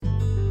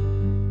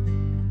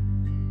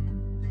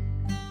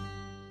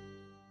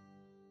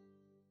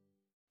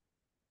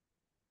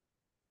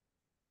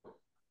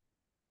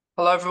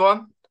Hello,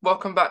 everyone.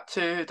 Welcome back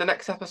to the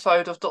next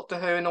episode of Doctor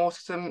Who and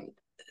Autism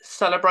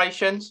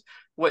Celebrations,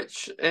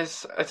 which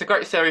is it's a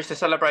great series to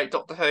celebrate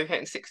Doctor Who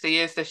hitting 60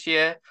 years this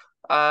year,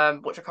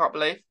 which I can't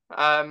believe.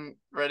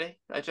 Really,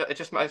 it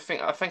just I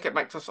think it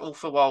makes us all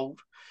feel old,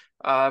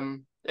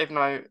 even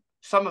though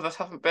some of us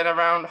haven't been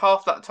around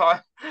half that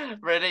time,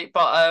 really.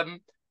 But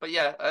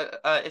yeah,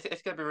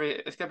 it's gonna be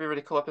a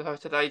really cool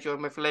episode today,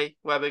 joined with Lee,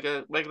 where we're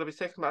gonna be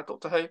talking about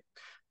Doctor Who.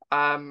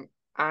 Um,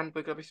 and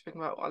we're going to be speaking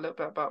about a little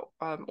bit about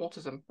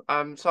autism.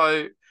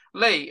 So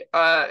Lee,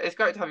 it's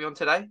great to have you on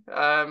today.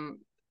 Thank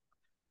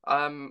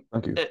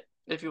you.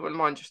 If you wouldn't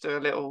mind just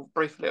doing a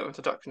brief little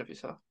introduction of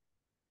yourself.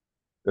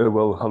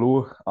 Well,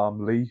 hello,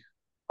 I'm Lee.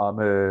 I'm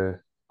a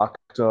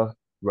actor,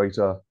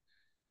 writer,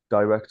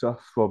 director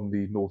from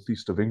the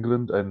northeast of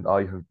England, and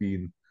I have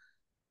been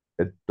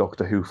a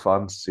Doctor Who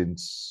fan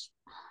since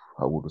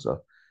how old was I?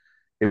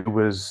 It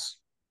was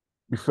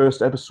my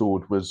first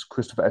episode was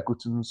Christopher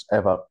Eccleston's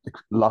ever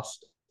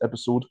last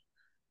episode,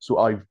 so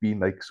I've been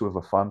like sort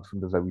of a fan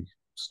from the very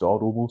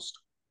start almost.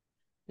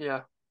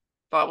 Yeah,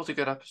 that was a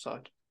good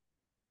episode.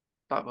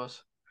 That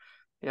was,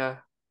 yeah.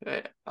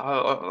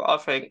 I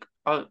think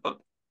out of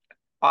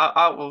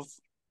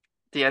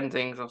the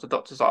endings of the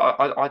Doctors,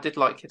 I did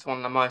like his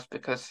one the most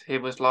because he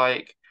was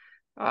like,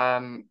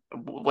 when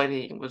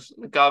he was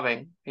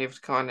going, he was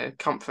kind of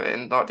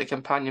comforting like the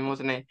companion,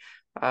 wasn't he?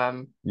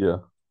 Um, Yeah,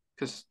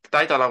 because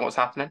they don't know what's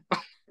happening.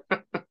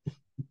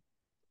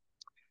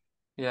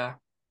 Yeah.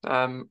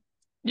 Um,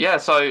 yeah,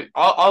 so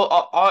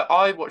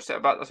I watched it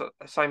about the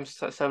same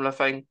similar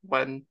thing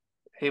when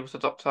he was a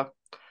doctor.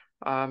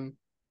 Um,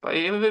 but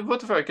he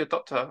was a very good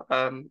doctor,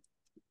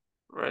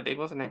 really,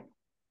 wasn't he?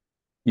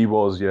 he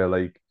was. Yeah,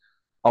 like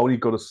I only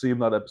got to see him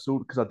that episode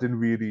because I didn't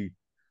really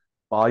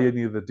buy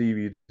any of the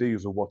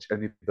DVDs or watch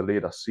any of the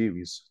later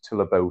series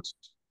till about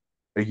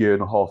a year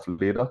and a half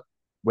later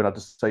when I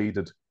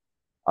decided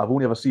I've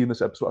only ever seen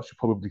this episode. I should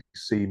probably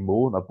see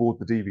more. And I bought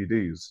the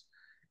DVDs,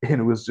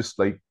 and it was just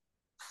like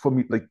for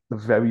me, like the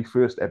very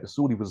first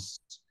episode, he was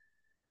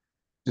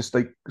just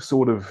like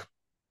sort of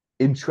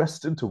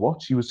interesting to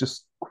watch. He was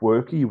just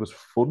quirky. He was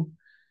fun,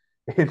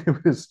 and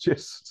it was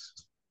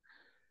just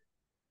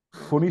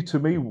funny to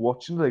me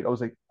watching. Like I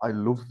was like, I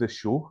love this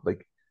show.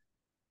 Like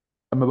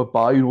I remember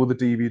buying all the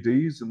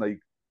DVDs and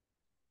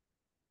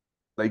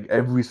like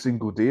every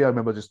single day. I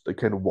remember just like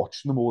kind of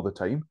watching them all the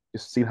time,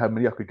 just seeing how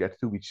many I could get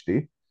through each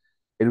day.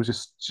 It was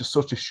just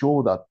such a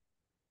show that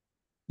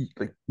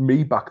like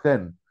me back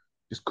then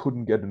just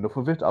couldn't get enough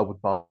of it. I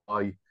would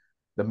buy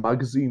the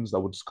magazines that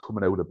was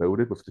coming out about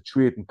it with the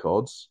trading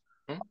cards.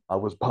 Hmm? I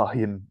was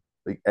buying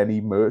like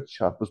any merch.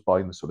 I was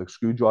buying the sort of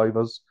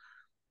screwdrivers.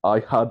 I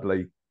had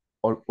like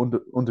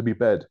under my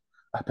bed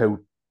about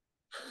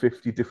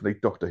 50 different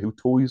like Doctor Who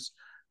toys,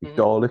 the Hmm.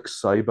 Daleks,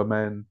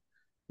 Cybermen,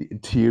 the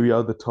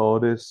interior, the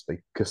TARDIS,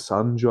 like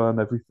Cassandra and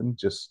everything.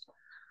 Just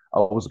I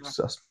was Yeah.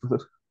 obsessed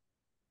with it.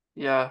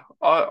 Yeah,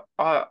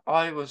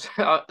 I was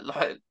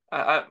like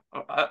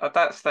at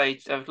that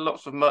stage there was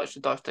lots of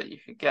merchandise that you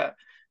could get,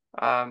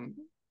 um,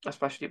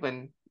 especially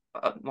when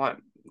like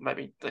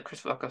maybe the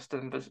Christopher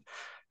Eccleston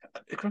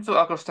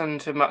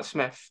to Matt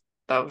Smith.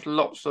 There was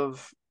lots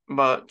of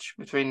merch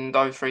between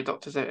those three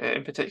doctors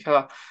in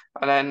particular,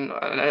 and then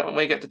when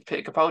we get to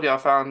Peter Capaldi, I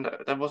found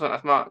that there wasn't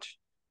as much.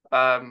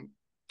 Um,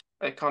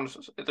 they kind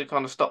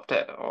of stopped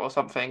it or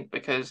something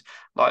because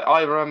like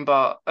I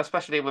remember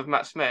especially with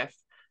Matt Smith,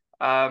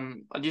 I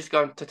used to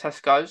go to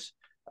Tesco's,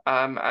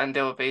 and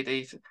there would be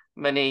these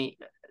many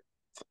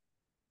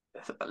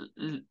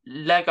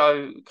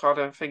Lego kind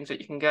of things that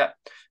you can get,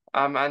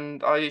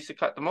 and I used to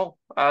collect them all.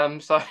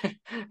 So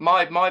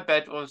my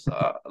bed was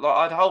like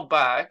I had a whole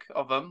bag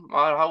of them.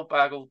 I had a whole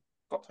bag of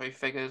Doctor Who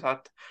figures.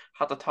 Had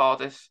the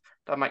TARDIS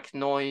that makes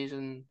noise,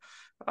 um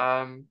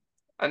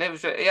and it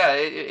was yeah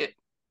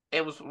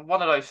it was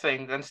one of those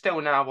things. And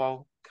still now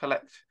I'll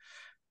collect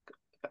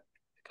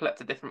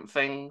the different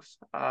things.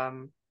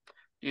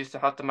 Used to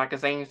have the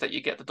magazines that you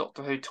get the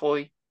Doctor Who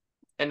toy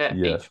in it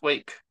Yeah. each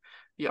week.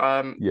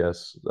 Yeah,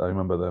 Yes, I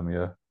remember them.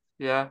 Yeah.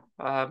 yeah.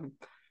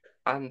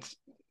 And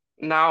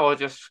now I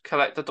just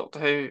collect the Doctor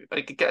Who.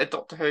 I could get a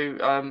Doctor Who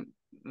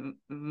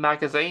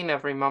magazine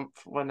every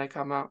month when they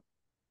come out.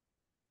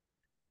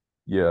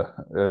 Yeah.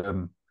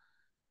 I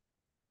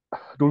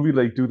don't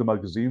really like do the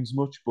magazines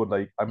much, but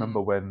like I Mm.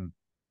 remember when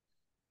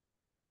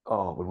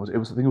was it? It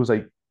was I think it was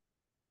like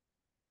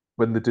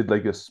when they did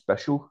like a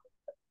special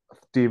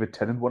David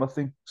Tennant one, I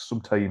think,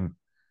 sometime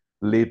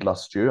late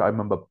last year. I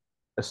remember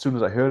as soon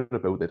as I heard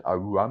about it, I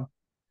ran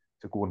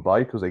to go and buy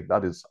it because like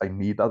that is I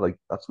need that. Like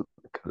that's a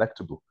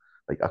collectible.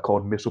 Like I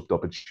can't miss up the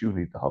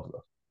opportunity to have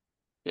that.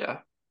 Yeah,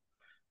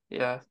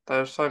 yeah.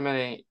 There's so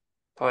many.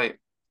 Like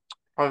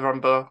I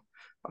remember,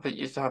 I think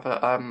you used to have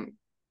a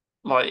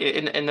like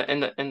in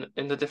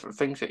the different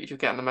things that you could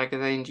get in the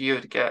magazines, you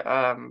would get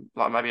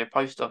like maybe a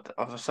poster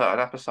of a certain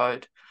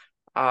episode.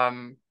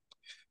 Um,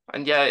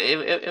 and yeah,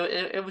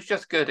 it was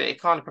just good.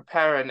 It kind of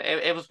preparing.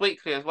 It was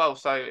weekly as well.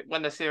 So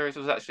when the series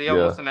was actually on,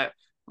 Yeah, wasn't it?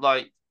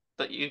 Like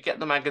that you get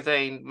the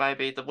magazine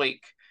maybe the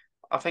week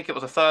I think it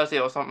was a Thursday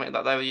or something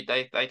that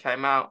they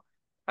came out,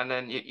 and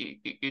then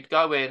you'd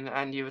go in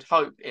and you would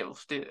hope it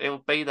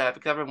will be there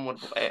because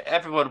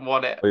everyone would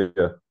want it. But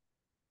yeah,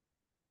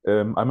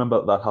 I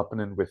remember that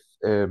happening with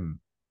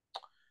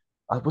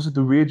was it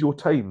the Radio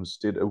Times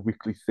did a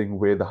weekly thing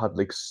where they had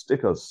like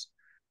stickers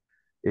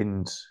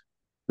and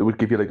they would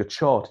give you like a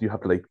chart. You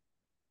have to like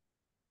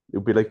it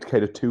would be like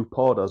kind of two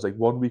parters. Like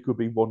one week would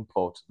be one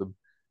part of them,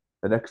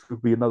 the next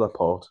would be another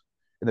part,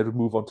 and then we'd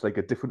move on to like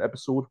a different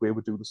episode where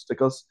we'd do the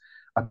stickers.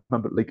 I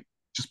remember like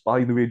just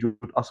buying the radio,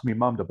 asking my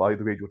mum to buy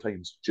the Radio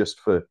Times just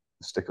for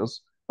the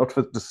stickers, not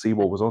for to see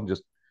what was on,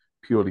 just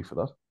purely for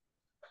that.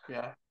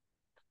 Yeah,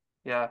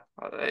 yeah.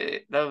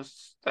 There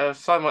was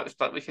so much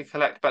that we could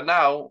collect, but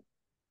now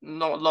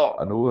not a lot.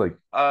 I know like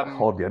Um,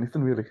 hardly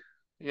anything really.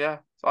 yeah.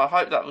 So I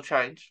hope that will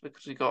change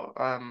because we got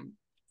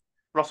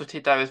Russell T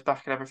Davies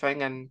back and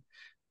everything, and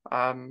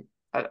um,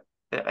 it,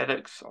 it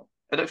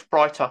looks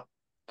brighter.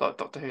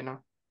 Doctor Who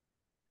now.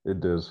 It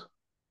does.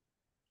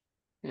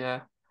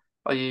 Yeah.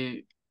 Are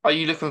you are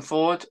you looking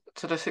forward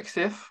to the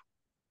 60th?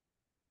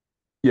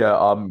 Yeah,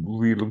 I'm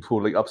really looking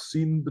forward. Like I've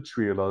seen the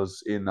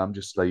trailers, and I'm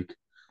just like,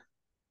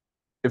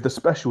 if the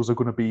specials are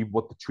going to be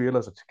what the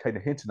trailers are kind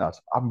of hinting at,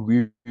 I'm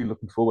really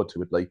looking forward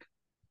to it. Like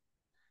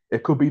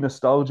it could be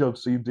nostalgia of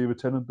seeing David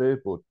Tennant there,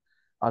 but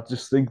I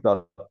just think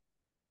that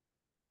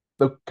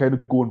they're kind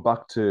of going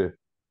back to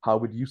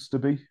how it used to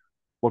be,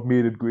 what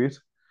made it great.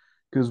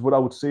 Because what I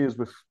would say is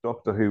with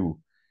Doctor Who,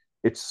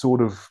 it's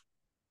sort of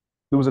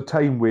there was a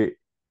time where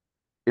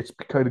it's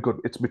kind of got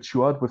it's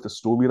matured with the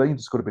storyline.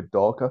 It's got a bit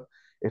darker.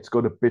 It's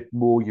got a bit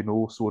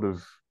more, sort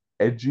of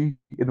edgy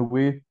in a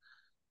way.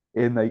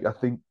 And like I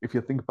think if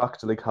you think back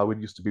to like how it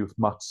used to be with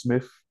Matt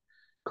Smith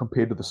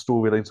compared to the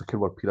storylines like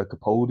what Peter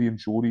Capaldi and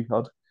Jodie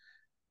had,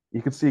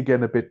 you can see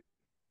again a bit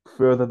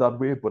further that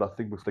way. But I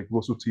think with like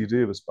Russell T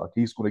Davies back,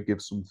 he's going to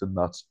give something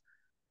that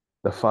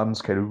the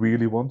fans kind of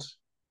really want.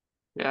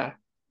 Yeah.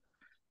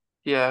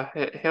 Yeah,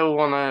 he'll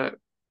want to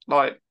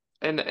like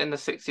in the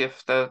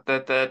 60th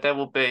there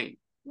will be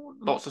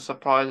lots of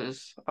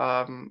surprises.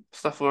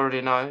 Stuff we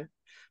already know.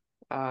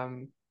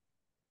 Um,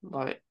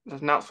 like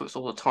there's announcements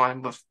all the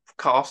time with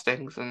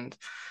castings, and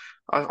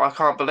I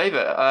can't believe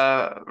it.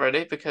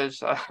 Really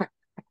because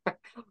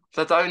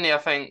there's only I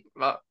think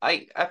like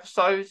 8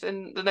 episodes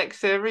in the next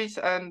series,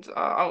 and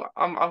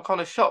I'm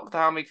kind of shocked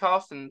how many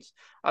castings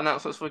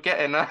announcements we're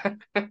getting.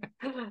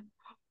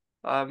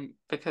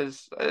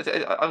 Because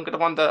I'm going to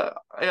wonder,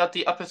 are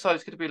the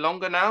episodes going to be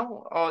longer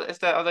now, or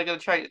are they going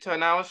to change it to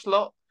an hour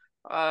slot,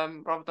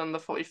 rather than the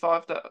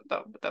 45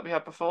 that we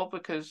had before?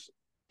 Because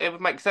it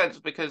would make sense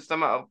because the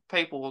amount of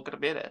people are going to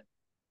be in it.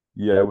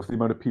 Yeah, with the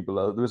amount of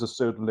people, there is a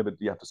certain limit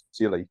you have to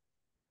see. Like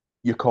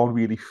you can't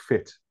really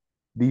fit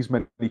these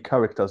many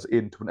characters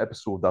into an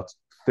episode that's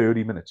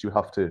 30 minutes. You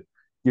have to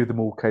give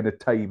them all kind of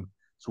time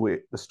so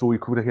the story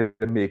could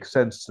make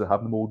sense to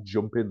have them all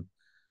jump in.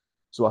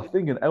 So I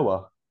think an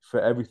hour for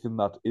everything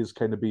that is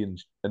kind of being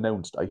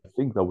announced, I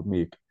think that would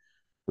make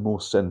the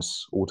most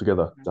sense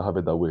altogether to have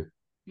it that way.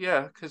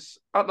 Yeah, because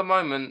at the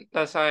moment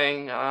they're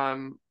saying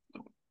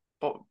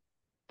Bo-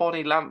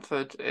 Bonnie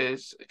Lamford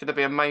is going to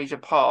be a major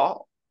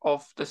part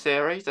of the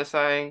series. They're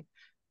saying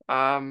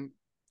um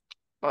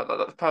like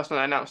the person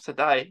they announced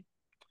today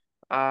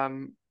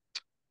um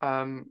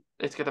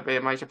it's going to be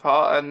a major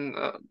part, and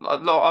a lot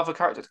of other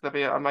characters are going to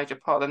be a major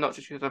part. They're not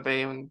just going to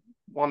be in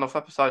one-off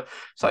episode.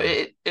 So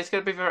Yeah, it's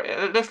going to be very.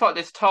 It looks like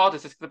this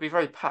TARDIS is going to be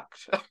very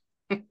packed.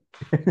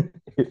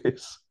 it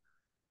is.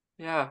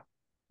 Yeah.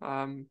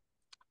 Um.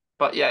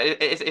 But yeah,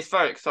 it's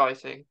very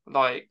exciting.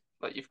 Like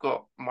you've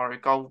got Mario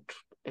Gold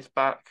is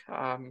back.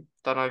 Don't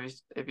know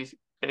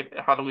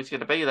how long he's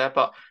going to be there,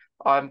 but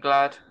I'm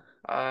glad.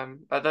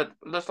 That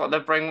looks like they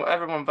bring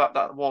everyone back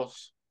that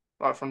was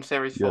like from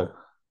series Yeah, 4.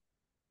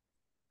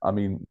 I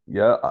mean,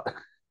 yeah,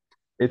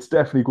 it's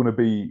definitely going to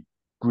be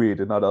great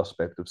in that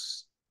aspect of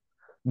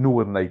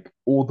knowing like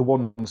all the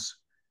ones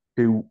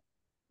who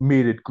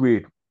made it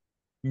great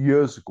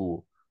years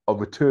ago are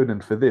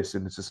returning for this,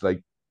 and it's just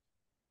like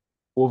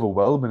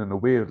overwhelming in a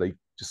way, like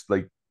just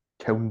like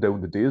counting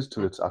down the days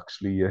till it's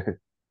actually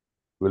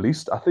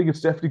released. I think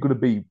it's definitely going to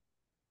be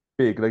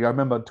big. Like I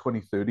remember in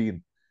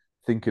 2013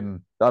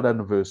 thinking that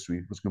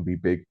anniversary was going to be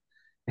big,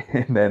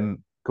 and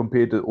then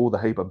compared to all the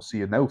hype I'm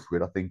seeing now for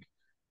it, I think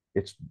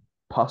it's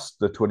past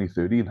the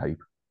 2013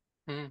 hype.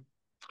 Mm.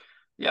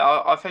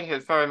 Yeah, I think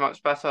it's very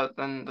much better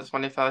than the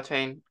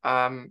 2013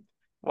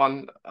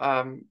 one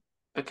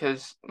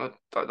because that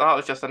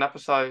was just an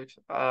episode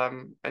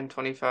in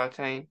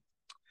 2013.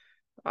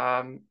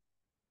 Um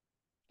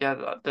yeah,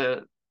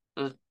 the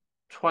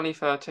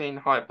 2013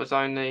 hype was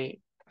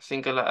only a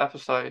singular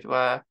episode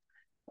where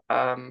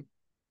um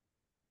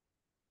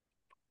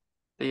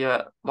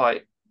the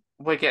like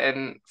we're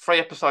getting 3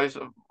 episodes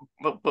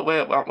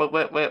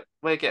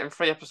we're getting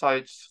 3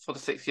 episodes for the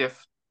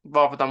 60th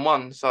rather than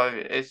one, so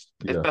it's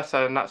Yeah,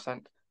 better in that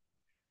sense.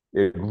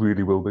 it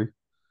really will be.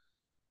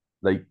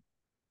 Like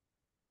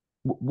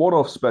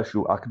one-off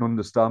special, I can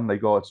understand.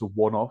 Like, oh, it's a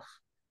one-off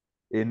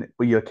in,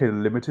 but you're kind of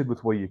limited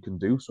with what you can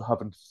do. So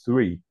having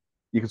three,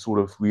 you can sort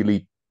of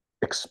really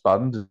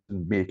expand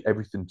and make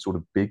everything sort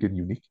of big and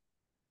unique.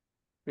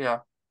 Yeah,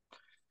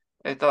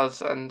 it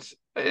does, and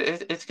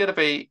it's gonna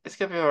be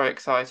very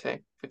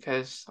exciting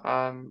because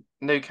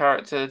new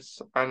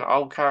characters and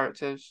old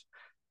characters.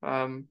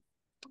 Um,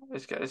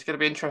 it's gonna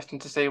be interesting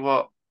to see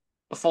what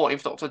the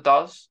 14th Doctor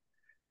does.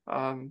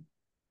 Um,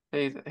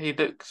 he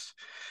looks.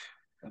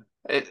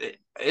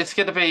 It's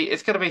gonna be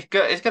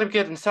good. It's gonna be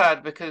good and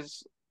sad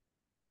because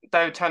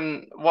David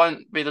Tennant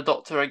won't be the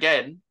Doctor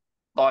again,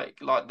 like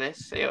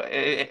this.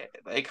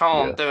 They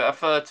can't Yeah, do it a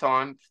third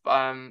time,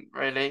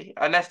 really,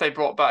 unless they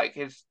brought back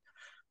his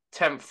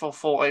 10th or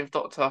 14th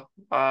Doctor,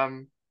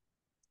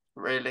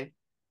 really.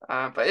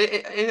 But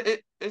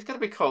it's gonna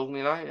be cool,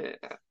 you know.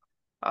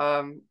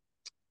 Um,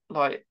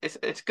 like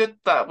it's good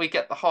that we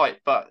get the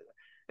hype, but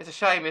it's a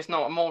shame it's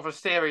not more of a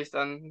series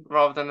than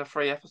rather than a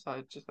 3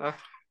 episodes, you know.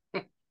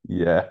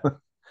 yeah.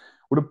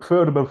 Would have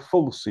preferred a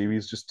full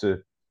series just to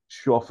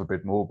show off a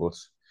bit more, but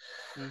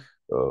Mm,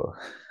 uh,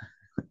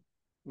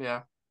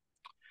 yeah.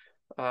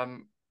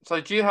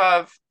 So do you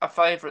have a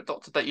favorite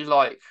Doctor that you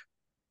like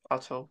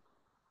at all?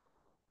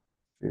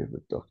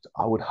 favorite Doctor,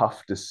 I would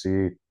have to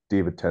say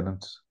David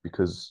Tennant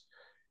because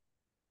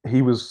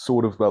he was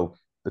sort of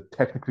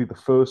technically the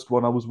first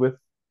one I was with,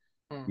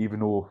 Mm, even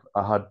though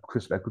I had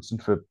Chris Eccleston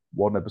for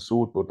one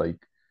episode, but like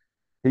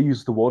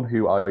he's the one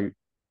who I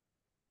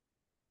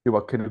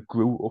kind of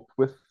grew up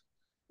with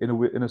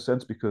in a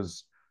sense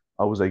because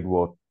I was like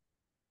what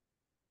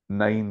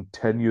 9,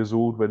 10 years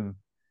old when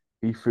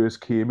he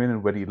first came in,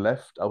 and when he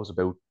left, I was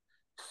about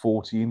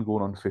 14,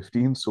 going on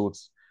 15. So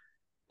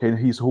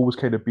he's always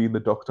kind of been the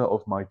Doctor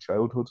of my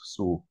childhood.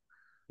 So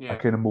I yeah.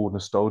 kind of more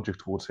nostalgic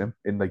towards him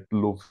and like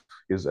love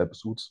his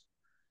episodes.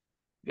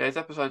 Yeah, his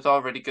episodes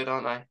are really good,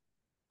 aren't they?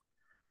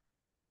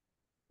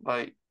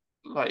 Like,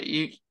 like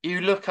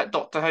you look at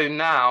Doctor Who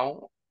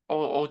now,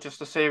 or just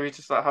the series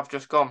that have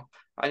just gone,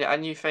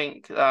 and you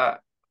think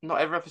that not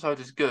every episode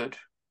is good,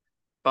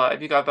 but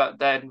if you go back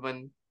then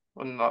when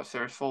like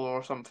series 4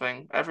 or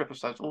something, every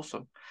episode's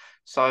awesome.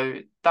 So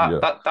Yeah,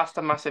 that's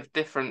the massive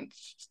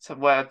difference to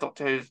where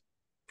Doctor Who's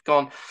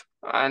gone,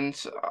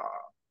 and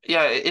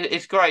yeah,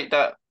 it's great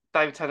that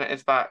David Tennant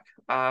is back.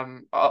 A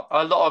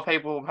lot of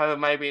people who are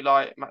maybe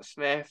like Matt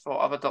Smith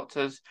or other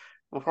doctors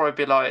will probably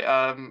be like,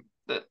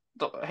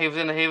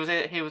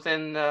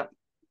 that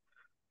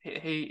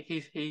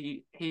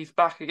he's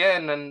back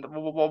again, and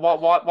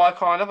why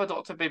can't another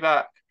doctor be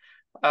back?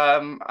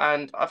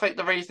 And I think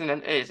the reason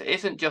is it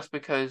isn't just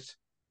because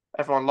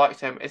everyone likes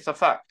him; it's the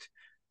fact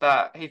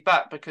that he's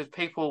back because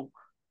people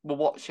will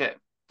watch it.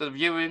 The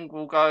viewing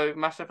will go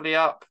massively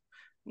up.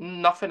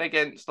 Nothing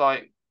against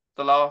like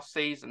the last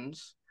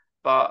seasons,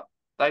 but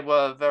they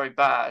were very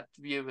bad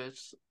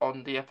viewers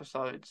on the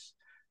episodes,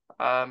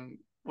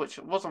 which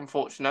was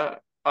unfortunate.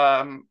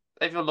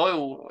 If you're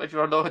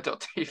a loyal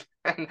Doctor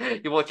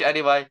fan, you watch it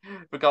anyway,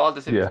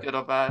 regardless if it's yeah, good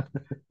or bad.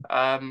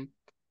 Um,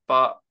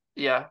 but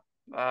yeah,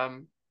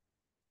 um,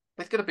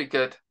 it's gonna be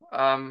good.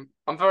 I'm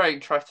very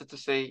interested to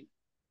see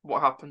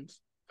what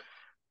happens.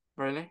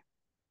 Really.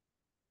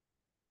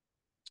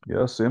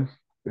 yeah. Same.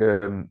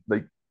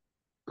 Like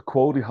the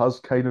quality has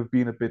kind of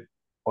been a bit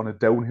on a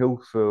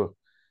downhill for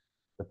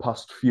the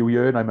past few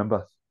years. And I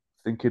remember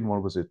thinking,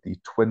 what was it, the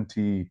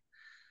 20,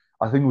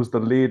 I think it was the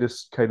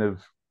latest kind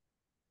of,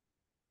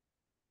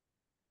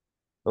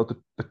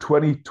 the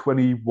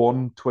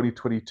 2021,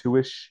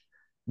 2022-ish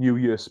New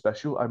Year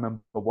special. I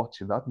remember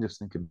watching that and just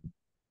thinking,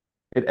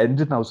 it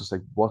ended and I was just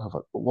like, what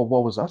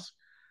was that?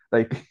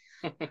 Like,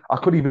 I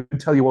couldn't even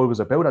tell you what it was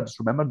about. I just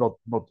remember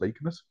not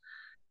liking it.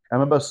 I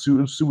remember as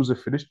soon as it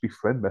finished, my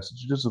friend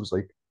messaged us. It was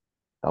like,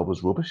 that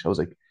was rubbish. I was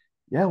like,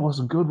 yeah, it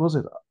wasn't good, was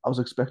it? I was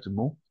expecting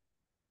more.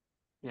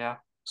 Yeah,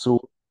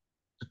 So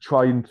to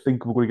try and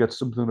think we're going to get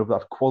something of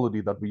that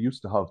quality that we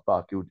used to have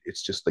back,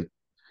 it's just like,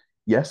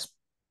 yes,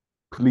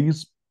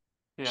 please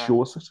yeah.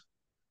 show us it.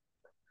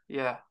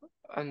 Yeah,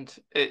 and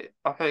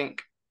I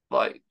think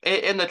like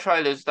in the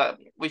trailers that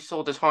we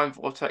saw the time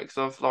vortex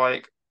of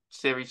like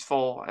series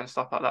 4 and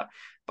stuff like that.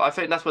 But I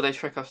think that's where they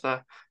trick us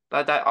there.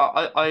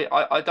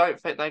 I don't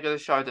think they're going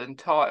to show the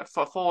entire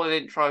for the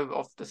intro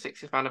of the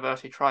 60th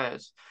anniversary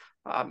trailers.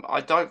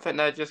 I don't think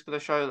they're just going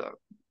to show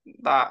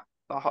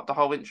the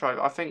whole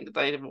intro. I think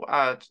they will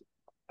add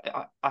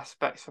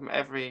aspects from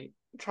every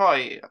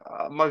try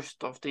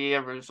most of the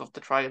eras of the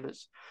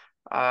trailers,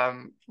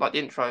 like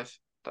the intros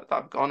that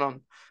have gone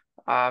on,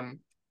 um,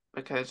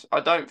 because I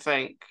don't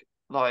think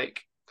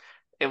like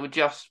it would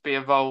just be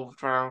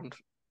evolved around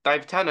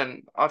Dave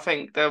Tennant. I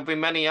think there'll be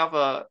many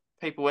other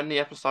people in the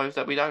episodes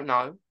that we don't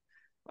know.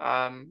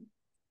 Um,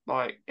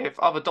 like if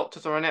other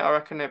doctors are in it, I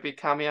reckon there'd be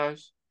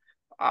cameos.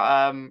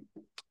 Um,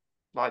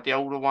 like the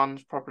older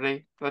ones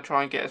probably. They'll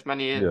try and get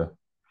Yeah.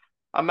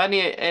 as many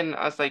in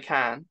as they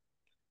can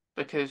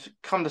because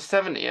come the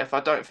 70th, I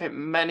don't think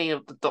many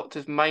of the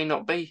doctors may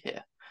not be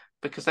here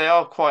because they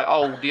are quite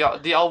old,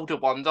 the older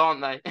ones,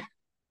 aren't they?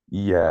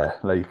 Yeah.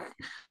 Like,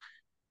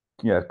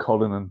 yeah,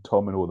 Colin and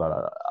Tom and all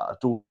that. I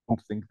don't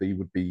think they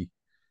would be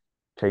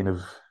kind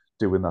of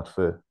doing that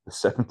for the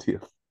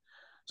 70th.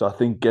 So I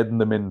think getting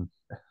them in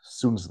as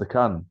soon as they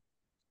can,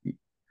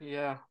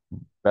 Yeah,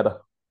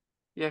 better.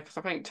 yeah, because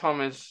I think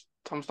Tom's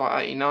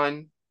like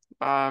 89.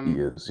 He Um,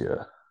 is,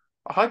 yeah.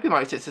 I hope he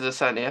makes it to the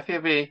 70th.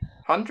 He'll be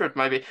 100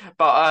 maybe.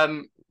 But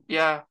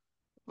yeah,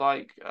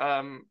 like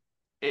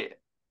it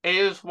it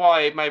is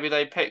why maybe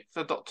they picked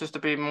the Doctors to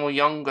be more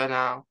younger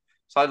now.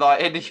 So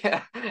like in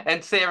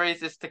in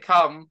series to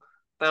come,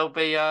 they'll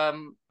be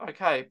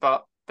okay.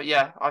 But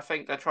yeah, I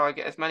think they try and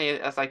get as many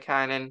as they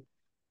can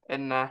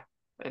in uh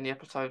in the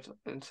episode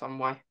in some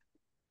way.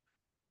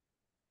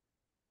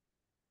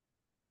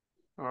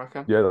 I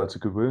reckon. Yeah, that's a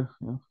good way.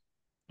 Yeah.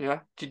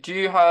 Yeah. Did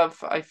you have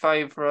a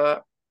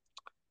favorite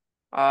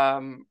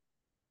um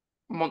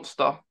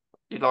monster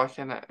you like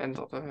in it in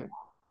Doctor Who?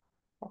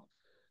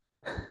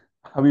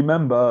 I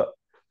remember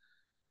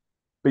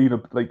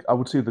being like I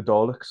would say the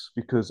Daleks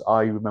because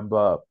I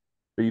remember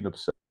being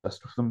obsessed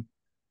with them.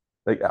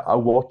 Like I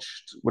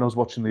watched when I was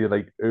watching the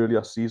like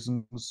earlier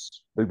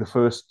seasons, like the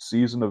first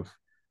season of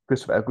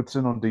Christopher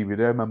Eccleston on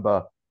DVD. I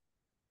remember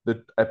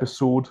the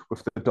episode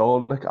with the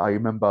Dalek. I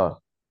remember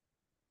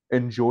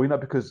enjoying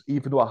that because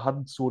even though I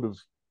hadn't sort of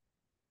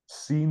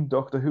seen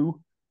Doctor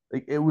Who,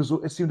 like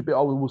it seemed a bit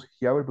I was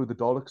hearing about the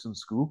Daleks in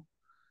school.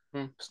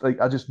 Hmm. It's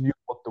like I just knew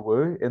what they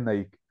were, and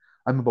like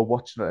I remember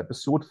watching that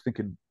episode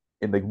thinking,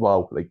 in like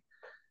wow, like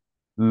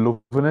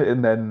loving it,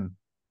 and then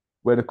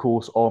when of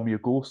course Army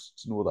of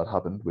Ghosts and all that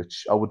happened,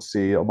 which I would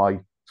say are my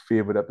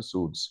favorite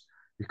episodes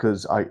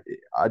because I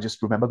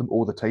just remember them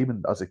all the time,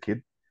 and as a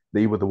kid,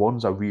 they were the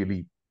ones I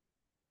really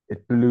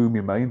it blew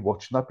my mind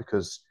watching that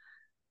because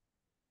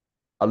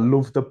I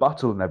loved the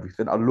battle and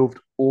everything. I loved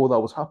all that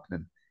was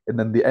happening. And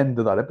then the end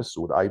of that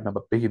episode, I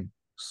remember being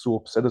so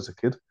upset as a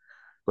kid.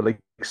 But like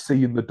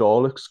seeing the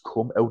Daleks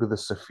come out of the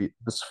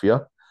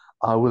sphere,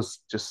 I was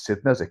just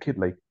sitting as a kid,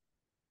 like,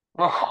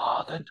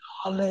 Oh, oh, the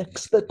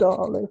Daleks, the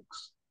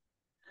Daleks.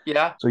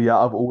 yeah. So yeah,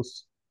 I've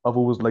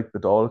always liked the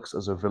Daleks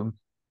as a villain,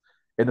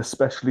 and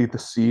especially the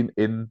scene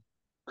in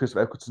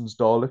Christopher Eccleston's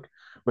Dalek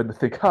when they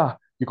think, "Ha,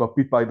 you got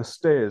beat by the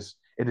stairs,"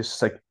 and it's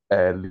just like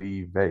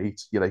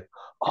elevate. You're like,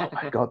 "Oh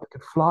my god, they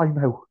can fly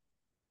now."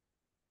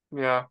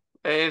 Yeah.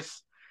 It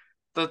is.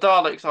 The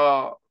Daleks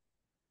are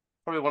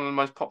probably one of the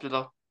most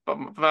popular, but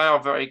they are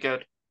very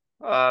good.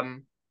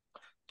 Um,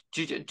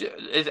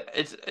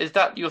 is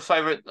that your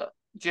favorite?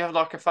 Do you have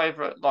like a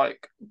favorite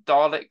like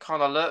Dalek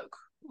kind of look?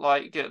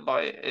 Like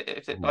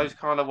is it Ooh. those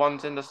kind of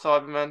ones in the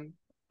Cybermen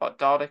like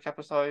Dalek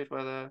episode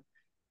where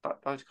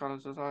those kind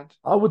of designs?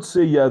 I would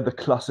say, yeah, the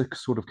classic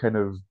sort of kind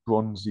of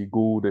bronzy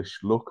goldish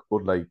look,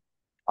 but like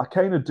I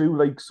kind of do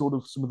like sort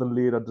of some of the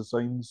later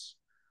designs.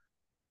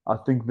 I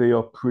think they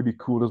are pretty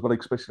cool as well, like,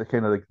 especially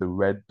kind of like the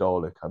red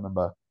Dalek. I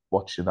remember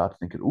watching that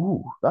thinking,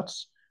 "Ooh,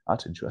 that's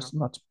Yeah, interesting.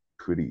 That's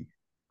pretty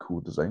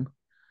cool design."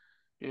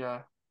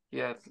 yeah,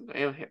 yeah.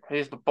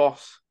 He's the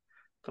boss,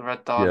 the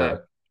Red Dalek.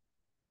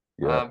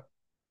 Yeah, yeah, Um,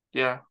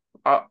 yeah.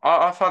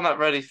 I found that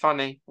really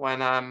funny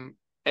when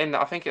in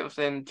I think it was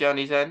in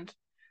Journey's End.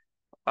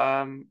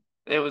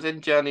 It was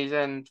in Journey's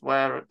End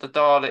where the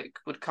Dalek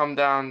would come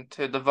down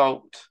to the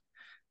vault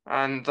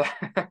and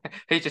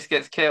he just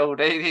gets killed.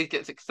 He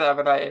gets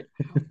exterminated.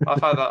 I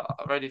found that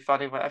really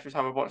funny when every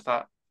time I watch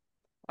that.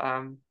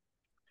 Um,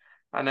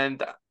 and then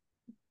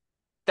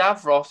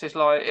Davros is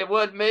like, "It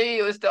wasn't me.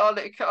 It was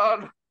Dalek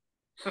Khan."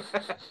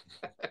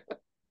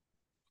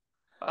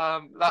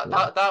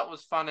 yeah, That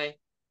was funny.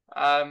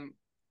 Um,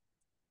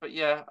 but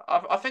yeah,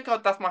 I think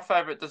that's my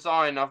favorite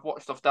design I've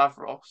watched of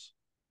Davros.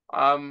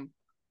 Um,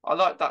 I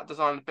like that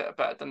design a bit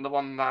better than the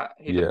one that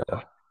he looked yeah,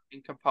 like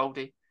in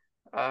Capaldi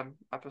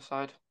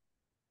episode.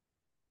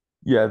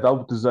 yeah.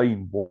 That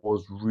design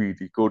was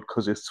really good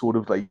because it's sort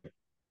of like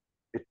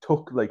it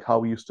took like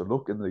how he used to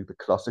look in like the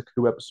classic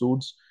Who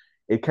episodes.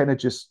 It kind of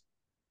just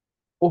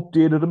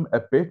updated him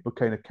a bit, but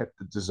kind of kept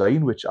the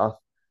design, which I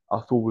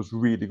thought was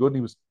really good. And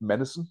he was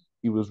menacing.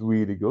 He was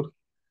really good.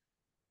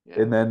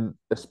 Yeah, And then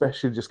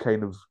especially just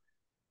kind of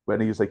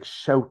when he's like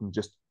shouting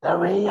just the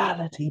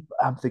reality.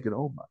 I'm thinking,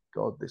 oh my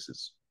god, this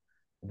is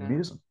yeah,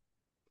 amazing.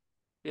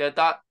 yeah.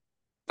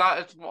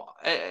 That is what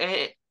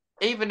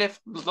even if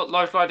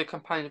Lois Rider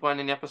campaigns weren't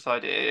in the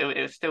episode,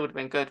 it still would have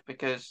been good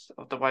because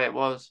of the way it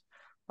was.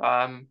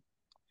 Um,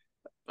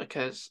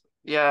 because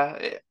yeah,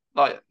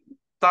 like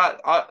that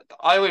I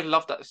always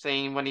love that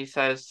scene when he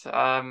says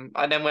and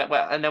then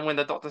when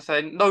the doctor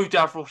said no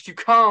Davros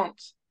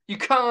you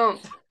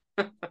can't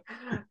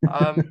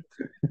um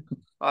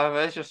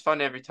it's just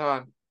funny every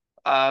time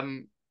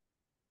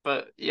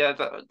but yeah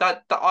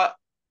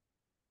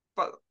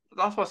but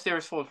that's why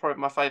series 4 is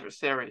probably my favorite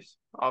series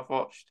I've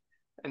watched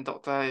in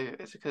Doctor Who.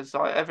 It's because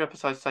like every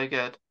episode's so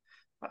good.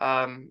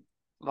 Um,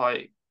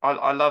 like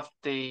I love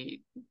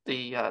the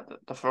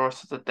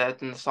Forest of the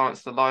Dead and the Science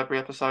of the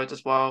Library episodes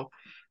as well.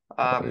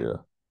 Oh Um, yeah.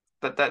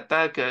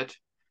 they're good.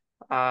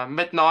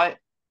 Midnight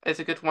is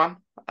a good one.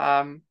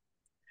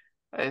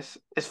 It's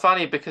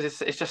funny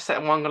because it's just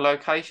set in one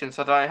location,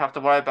 so I don't have to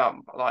worry about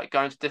like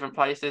going to different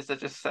places. They're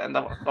just set in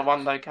the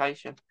one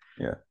location.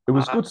 Yeah. It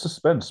was Uh, good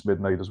suspense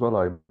midnight as well,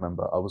 I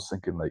remember. I was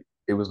thinking like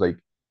it was like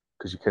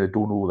because you kind of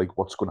don't know like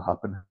what's going to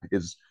happen.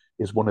 Is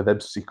one of them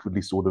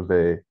secretly sort of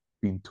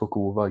being took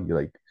over? You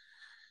like,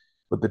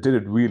 but they did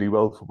it really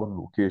well for one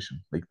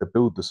location. Like they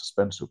build the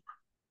suspense up.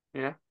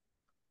 Yeah,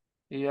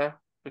 yeah.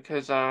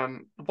 Because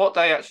what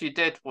they actually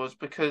did was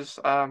because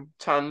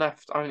Turn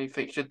Left only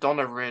featured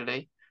Donna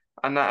really,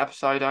 and that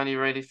episode only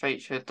really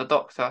featured the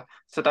Doctor.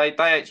 So they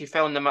actually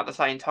filmed them at the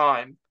same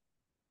time,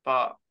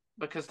 but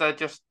because they're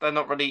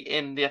not really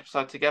in the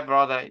episode together,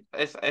 are they?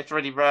 It's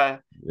really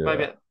rare.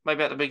 Yeah.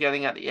 Maybe at the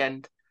beginning, at the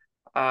end,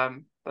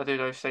 they do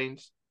those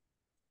scenes.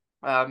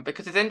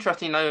 Because it's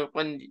interesting though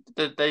when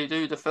they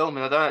do the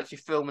filming, they don't actually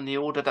film in the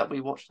order that we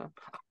watch them.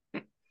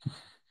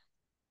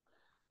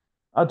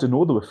 I didn't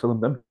know they were filming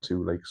them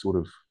two like sort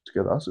of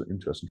together. That's an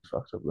interesting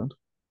fact I've learned.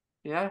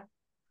 Yeah,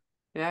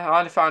 yeah. I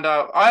only found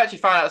out. I actually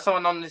found out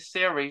someone on this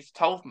series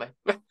told me.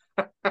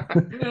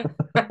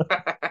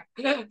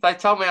 They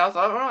told me. I was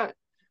like, all right,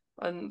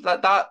 and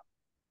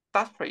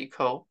that's pretty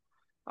cool.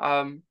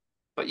 Um,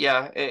 but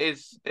yeah, it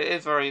is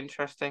very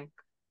interesting.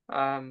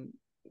 Um,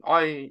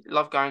 I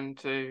love going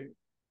to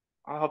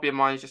a hobby of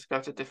mine is just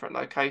go to different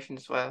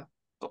locations where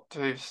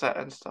Doctor Who's set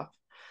and stuff.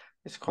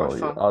 It's quite Oh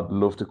yeah, fun. I'd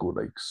love to go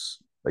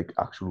like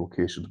actual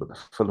locations, but they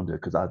filmed it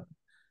because I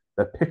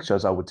the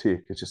pictures I would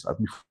take. It's just I'd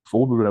be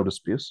phone would run out of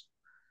space.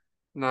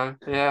 No,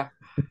 yeah,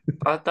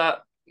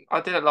 that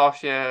I did it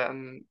last year,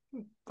 and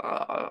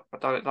I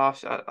done it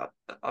last year.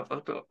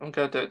 I'm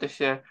gonna do it this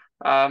year.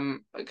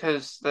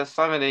 Because there's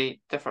so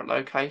many different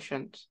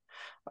locations.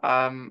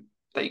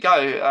 That you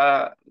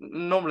go.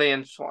 Normally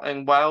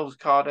in Wales,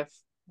 Cardiff,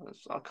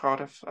 it's a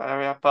Cardiff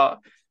area,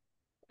 but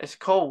it's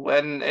cool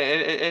and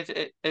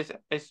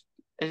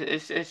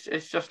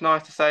it's just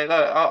nice to say,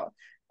 look,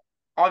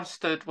 I've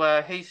stood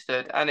where he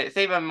stood, and it's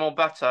even more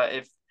better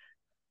if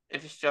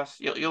it's just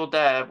you're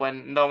there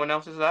when no one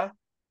else is there,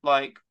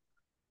 like,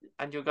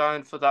 and you're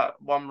going for that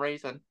one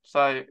reason.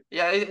 So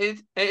yeah,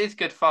 it is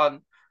good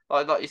fun.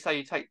 Like you say,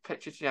 you take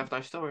pictures, you have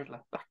no story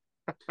left.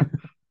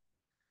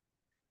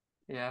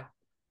 Yeah.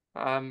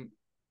 Um,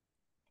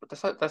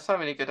 but there's so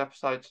many good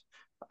episodes.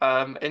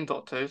 In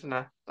Doctor Who, isn't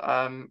there?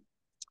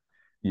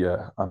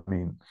 Yeah, I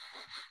mean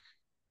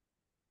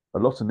a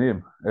lot to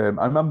name. I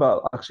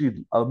remember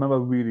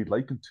really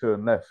liking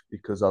Turn Left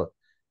because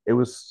it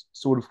was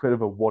sort of kind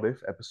of a what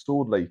if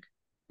episode. Like,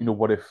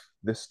 what if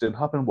this didn't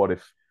happen? What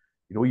if,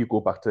 you go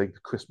back to like the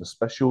Christmas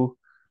special,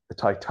 the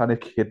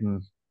Titanic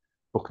hidden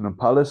Buckingham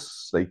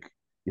Palace, like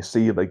you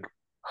see like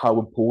how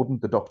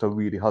important the Doctor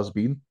really has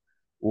been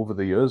over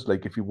the years.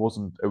 Like if he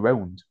wasn't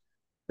around,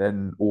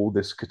 then all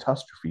this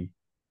catastrophe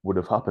would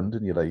have happened.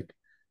 And you're like,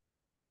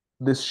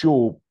 this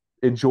show,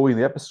 enjoying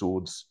the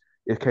episodes,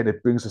 it kind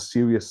of brings a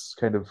serious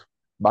kind of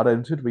matter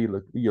into it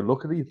where you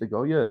look at it, you think,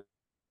 oh yeah,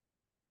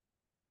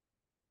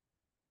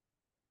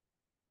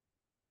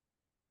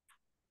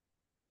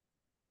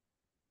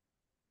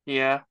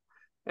 yeah.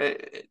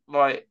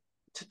 Like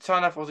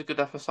Turn Left was a good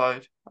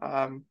episode.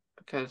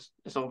 Because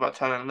it's all about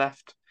turning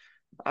left.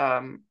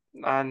 And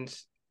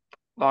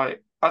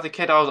like as a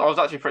kid, I was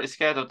actually pretty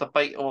scared of the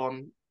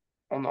beetle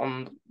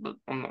on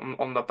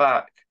the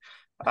back.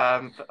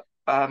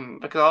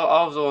 Because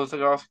I was always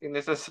like asking,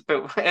 is this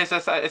built? Is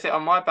it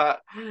on my back?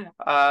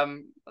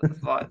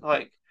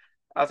 Like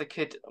as a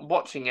kid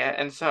watching it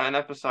in certain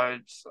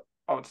episodes,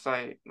 I would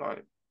say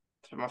like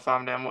to my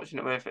family I'm watching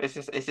it with,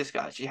 is this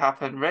gonna actually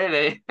happen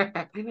really?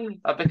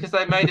 Because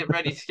they made it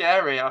really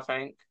scary. I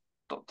think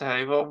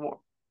Doctor Who,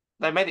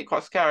 they made it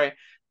quite scary,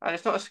 and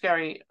it's not as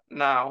scary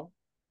now,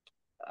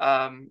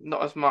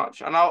 not as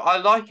much. And I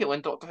like it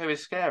when Doctor Who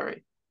is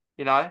scary,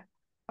 you know.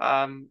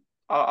 Um,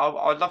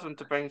 I'd love them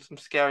to bring some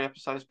scary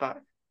episodes back.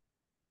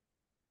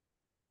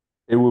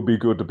 it would be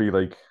good to be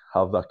like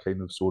have that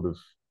kind of sort of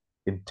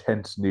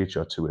intense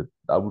nature to it.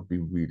 That would be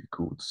really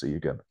cool to see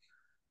again.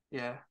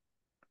 Yeah,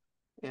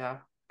 yeah.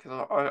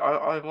 Because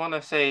I want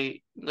to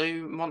see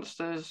new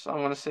monsters. I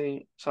want to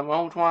see some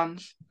old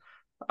ones.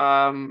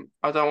 I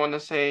don't want to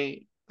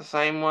see the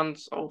same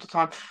ones all the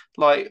time.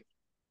 Like,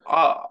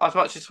 as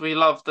much as we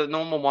love the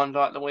normal ones,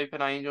 like the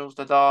Weeping Angels,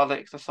 the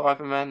Daleks, the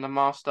Cybermen, the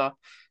Master,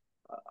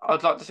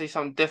 I'd like to see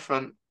something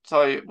different.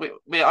 So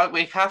we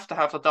have to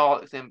have the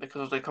Daleks in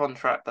because of the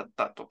contract that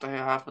Doctor Who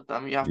have with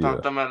them. You have to have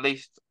Yeah, them at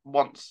least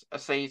once a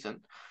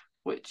season,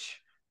 which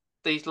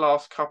these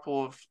last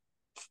couple of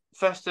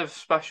festive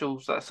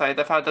specials, let's say,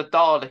 they've had a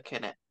Dalek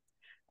in it.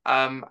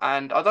 And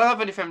I don't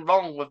have anything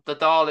wrong with the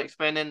Daleks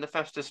being in the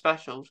festive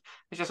specials.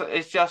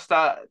 It's just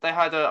that they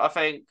had I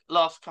think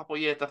last couple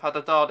of years they've had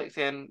the Daleks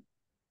in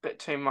a bit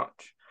too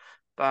much.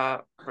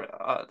 They've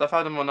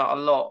had them on that a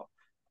lot.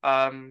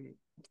 Um,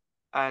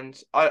 and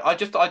I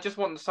just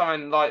want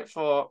something like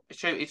for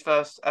Shooty's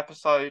first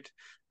episode,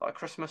 like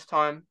Christmas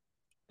time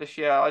this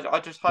year. I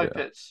just hope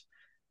yeah. it's.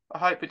 I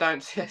hope we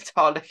don't see a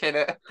Dalek in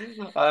it.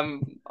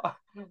 Um,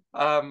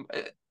 um,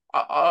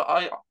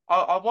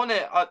 I want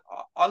it.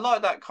 I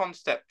like that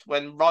concept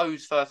when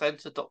Rose first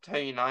entered Doctor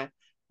Who.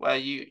 Where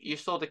you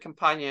saw the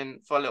companion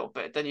for a little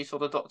bit, then you saw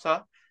the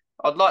Doctor.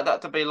 I'd like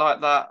that to be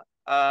like that.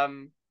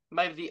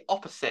 Maybe the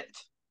opposite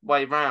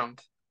way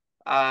round.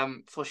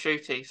 for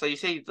Shooty. So you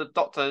see the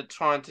Doctor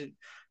trying to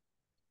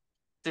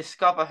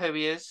discover who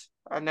he is,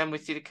 and then we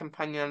see the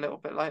companion a little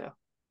bit later.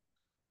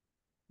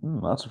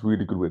 That's a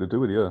really good way to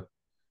do it, yeah.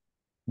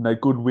 And a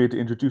good way to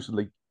introduce it.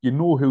 Like, you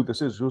know who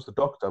this is, who's the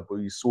Doctor, but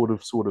he's sort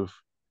of,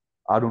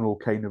 I don't know,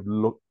 kind of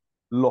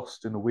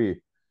lost in a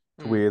way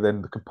to Mm. where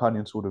then the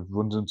companion sort of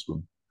runs into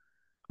him.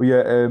 But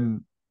yeah,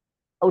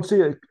 I would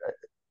say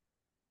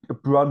a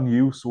brand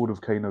new sort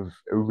of kind of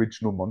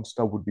original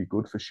monster would be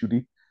good for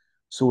Shooty.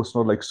 So it's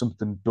not like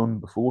something done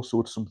before,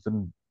 so it's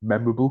something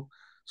memorable.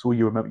 So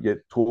you remember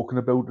you're talking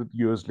about it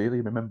years later,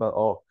 you remember,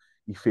 oh,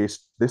 he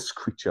faced this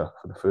creature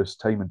for the first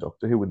time in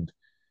Doctor Who, and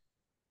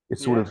it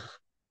sort Yeah, of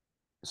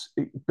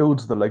it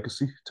builds the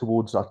legacy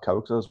towards that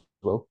character as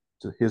well,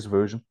 to his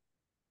version.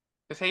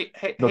 because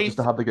Not just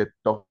to have like a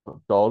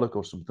Dalek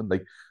or something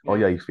like, oh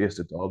yeah. yeah, he faced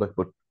a Dalek,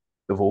 but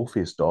they've all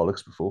faced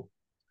Daleks before.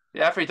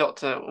 Yeah, every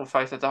Doctor will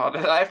face a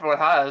Dalek. Everyone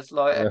has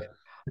like Yeah,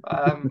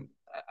 um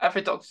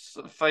every Doctor's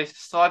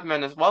faced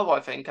Cybermen as well. I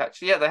think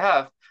actually, yeah, they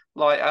have.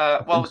 Like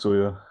I think so.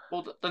 Yeah,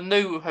 well, the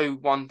new Who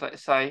one,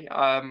 let's say,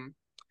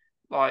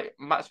 like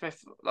Matt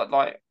Smith,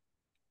 like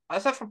I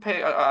said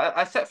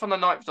from the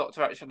Ninth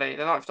Doctor actually.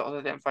 The Ninth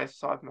Doctor didn't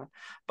face a Cyberman,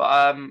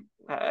 but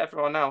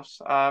everyone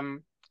else.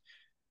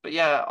 But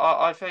yeah,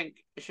 I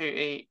think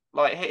Shooty,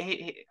 like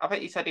I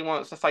think he said he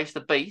wants to face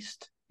the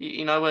Beast.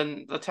 You know,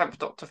 when the 10th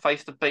Doctor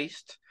faced the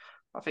Beast,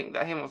 I think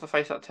that he wants to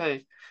face that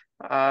too.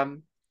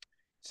 Um,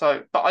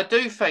 but I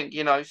do think,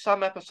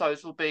 some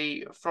episodes will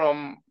be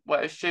from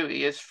where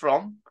Shooty is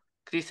from,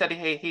 because he said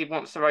he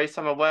wants to raise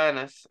some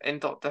awareness in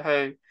Doctor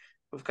Who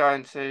with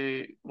going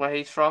to where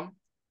he's from,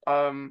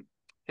 um,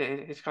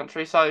 his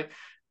country. So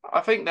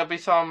I think there'll be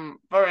some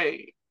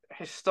very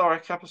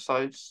historic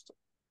episodes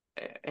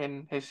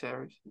in his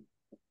series.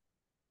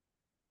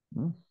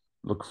 mm.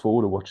 Look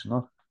forward to watching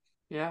that.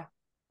 Yeah,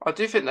 I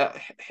do think that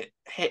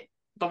hit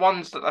the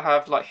ones that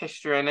have like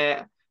history in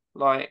it,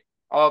 like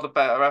are the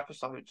better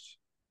episodes.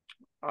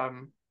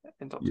 Um,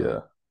 in Doctor Who.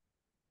 Yeah,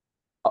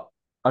 I,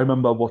 I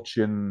remember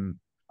watching.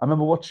 I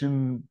remember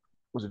watching.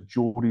 Was it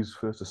Geordie's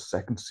first or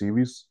second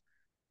series?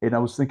 And I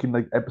was thinking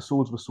like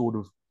episodes were sort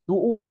of they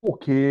were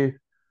okay,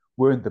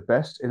 weren't the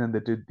best. And then they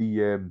did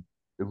the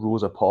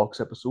Rosa Parks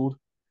episode,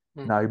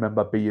 Hmm. and I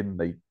remember being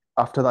like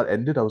after that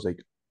ended, I was like,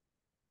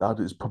 that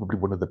is probably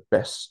one of the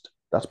best.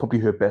 That's probably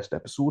her best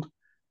episode.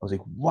 I was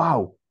like,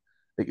 wow,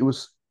 like it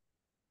was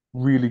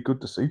really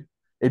good to see.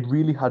 It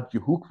really had you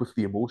hooked with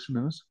the emotion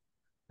in it.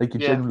 Like you Yeah,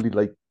 genuinely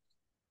like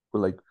were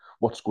like,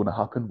 what's going to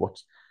happen?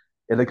 What's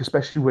and like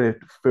especially when it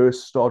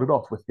first started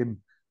off with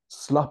him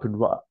slapping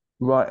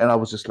right, and I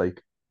was just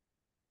like,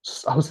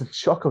 I was in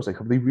shock. I was like,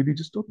 have they really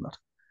just done that?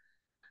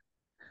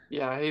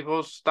 yeah, he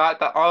was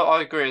that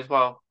I agree as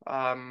well.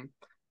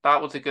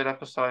 That was a good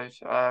episode.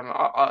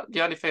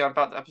 The only thing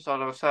about the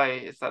episode I would say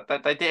is that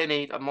they didn't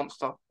need a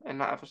monster in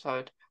that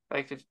episode.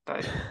 They could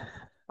they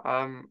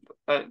um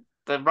the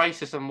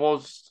racism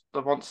was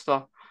the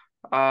monster.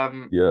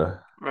 Um, Yeah,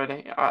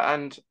 really,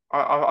 and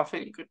I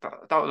think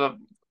that would have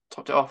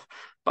topped it off.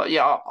 But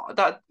yeah,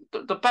 that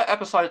the better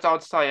episodes I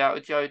would say out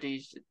of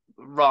Jodie's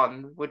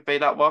run would be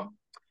that one.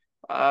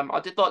 I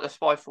did like the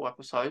Spyfall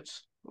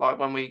episodes, like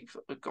when we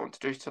got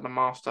introduced to the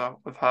Master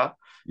with her.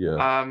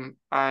 yeah,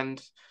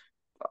 And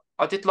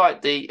I did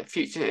like the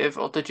Fugitive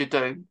or Did You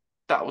Do?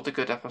 That was a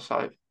good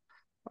episode.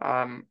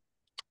 Um,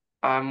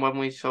 and when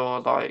we saw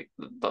like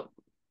that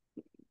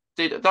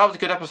was a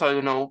good episode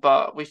and all,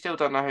 but we still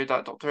don't know who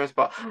that Doctor is.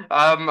 But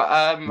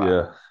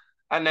yeah,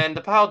 and then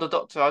the Power of the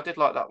Doctor, I did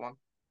like that one.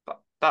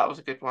 That was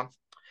a good one.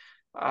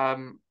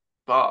 Um,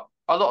 but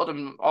a lot of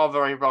them are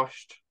very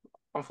rushed,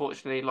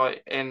 unfortunately.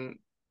 Like in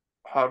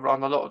her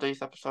run, a lot of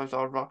these episodes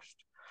are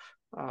rushed,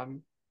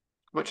 um,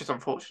 which is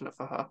unfortunate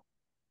for her.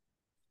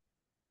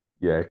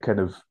 yeah. It kind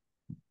of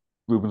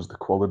ruins the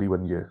quality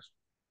when you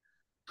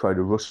try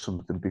to rush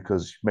something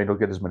because you may not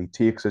get as many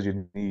takes as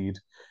you need.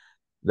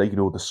 Like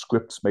the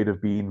scripts might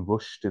have been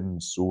rushed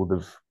and so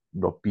they've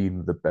not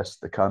been the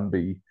best they can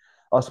be.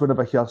 Also,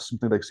 whenever he has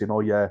something like saying,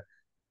 "Oh yeah,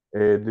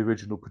 the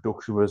original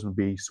production was going to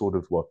be sort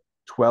of what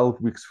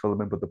 12 weeks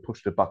filming, but they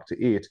pushed it back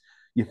to 8,"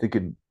 you're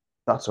thinking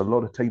that's a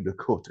lot of time to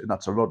cut, and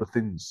that's a lot of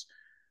things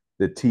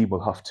the team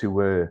will have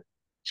to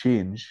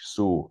change.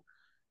 So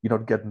you're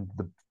not getting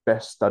the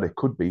best that it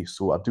could be.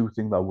 So I do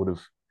think that would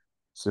have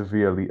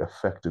severely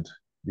affected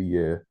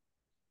the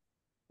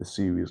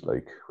series,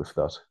 like with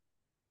that.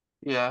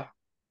 Yeah,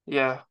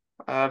 yeah.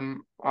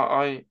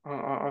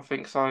 I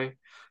think so,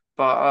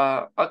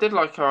 but I did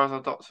like her as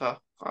a Doctor.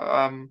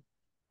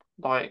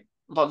 Like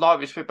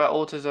we speak about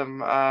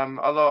autism,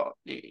 a lot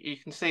you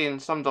can see in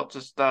some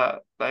doctors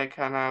that they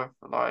can have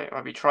like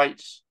maybe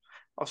traits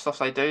of stuff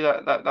they do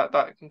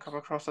that can come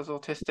across as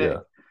autistic. Yeah,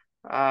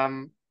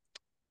 Um,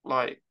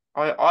 like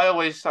I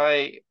always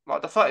say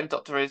like the 13th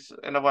Doctor is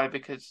in a way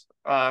because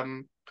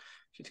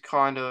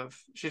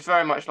she's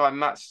very much like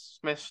Matt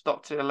Smith's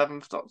Doctor,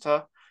 11th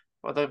Doctor,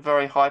 where they're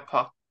very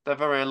hyper. They're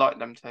very alike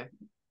them two.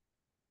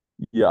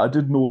 yeah. I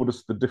did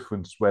notice the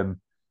difference when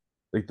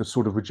like the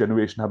sort of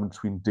regeneration happened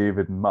between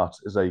David and Matt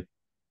is like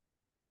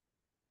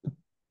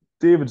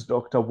David's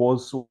Doctor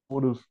was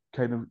sort of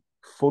kind of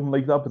fun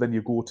like that, but then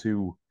you go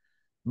to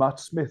Matt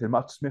Smith, and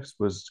Matt Smith's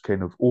was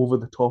kind of over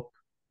the top,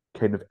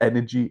 kind of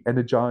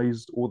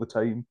energized all the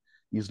time.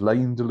 His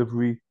line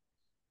delivery,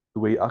 the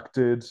way he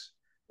acted.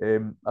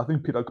 I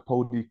think Peter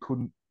Capaldi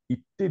couldn't. He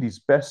did his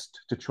best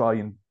to try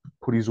and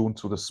put his own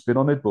sort of spin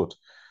on it, but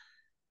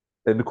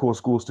then of course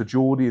goes to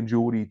Jodie, and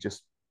Jodie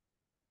just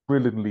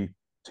brilliantly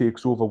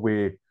takes over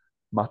where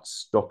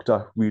Matt's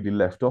Doctor really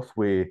left off,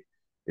 where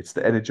it's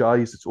the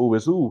energized, it's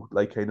always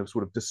like kind of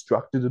sort of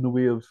distracted in a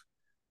way of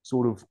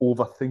sort of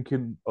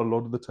overthinking a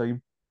lot of the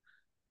time.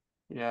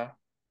 Yeah,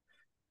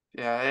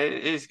 yeah,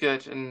 it is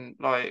good, and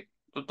like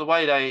the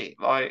way they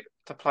like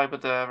to play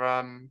with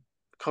their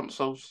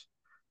consoles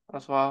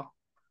as well,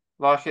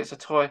 like it's a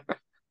toy.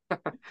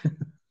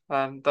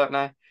 Don't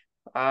know.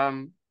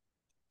 Um,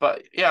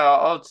 but yeah,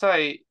 I would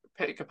say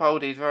Peter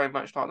Capaldi is very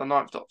much like the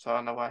Ninth Doctor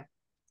in a way.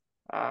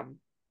 Um,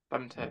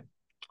 them two.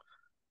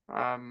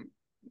 Um,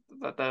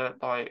 that they're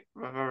like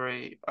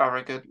very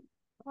arrogant.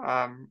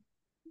 Um,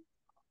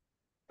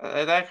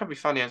 they can be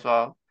funny as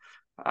well.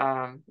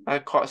 They're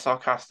quite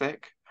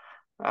sarcastic.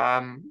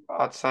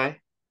 I'd say.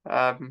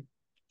 Um,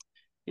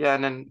 yeah,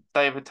 and then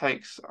David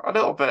takes a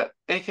little bit.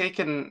 He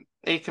can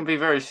be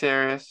very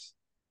serious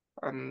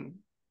and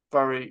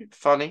very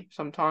funny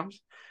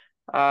sometimes.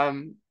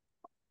 Um,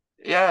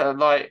 yeah,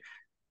 like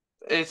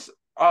it's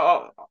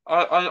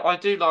I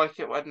do like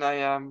it when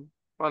they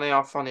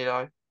are funny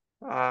though.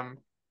 Um,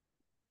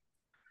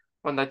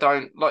 when they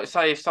don't like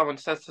say if someone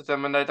says to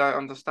them and they don't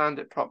understand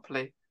it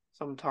properly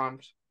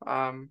sometimes.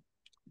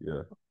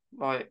 Yeah,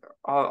 Like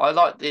I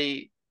like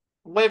the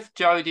with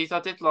Jodie's I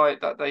did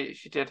like that they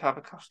she did have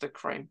a custard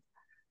cream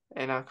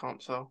in her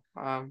console.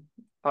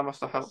 That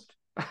must have yes. helped.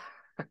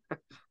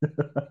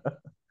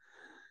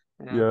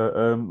 Yeah.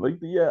 Yeah,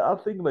 yeah, I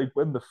think like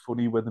when they're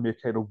funny, when they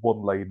make kind of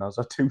one-liners,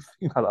 I do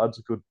think that adds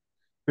a good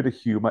bit of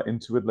humor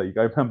into it. Like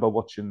I remember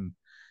watching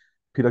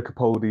Peter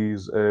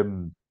Capaldi's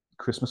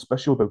Christmas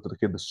special about the like,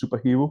 the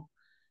superhero,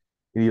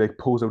 and he like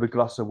pulls out a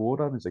glass of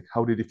water, and he's like,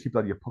 "How did you keep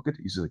that in your pocket?"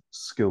 He's like,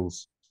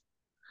 "Skills."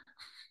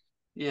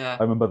 Yeah.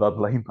 I remember that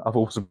line. I've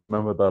also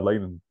remembered that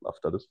line and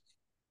laughed at it.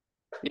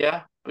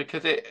 Yeah,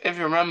 because if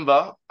you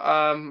remember,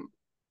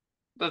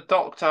 the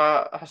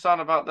doctor has done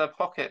about their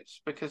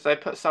pockets because they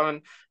put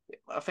some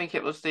I think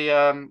it was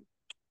the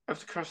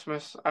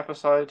Christmas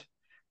episode,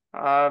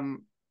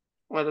 um,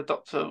 where the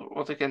doctor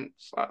was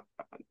against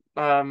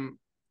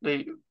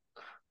the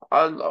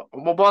well,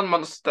 one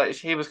monster that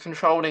he was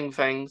controlling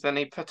things and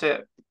he put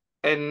it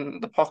in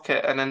the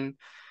pocket and then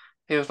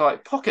he was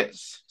like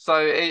pockets. So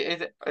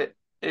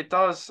it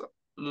does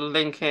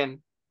link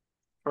in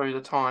through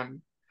the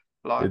time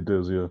line It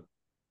does, yeah.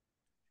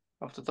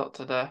 of the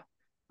doctor there.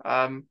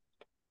 Um,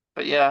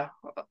 but yeah,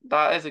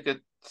 that is a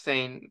good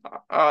scene.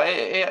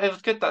 It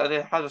was good that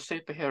it had a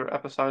superhero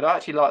episode. I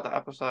actually liked that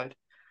episode.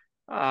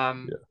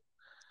 Um, Yeah.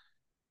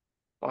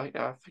 like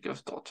I think it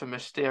was Doctor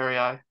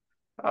Mysterio.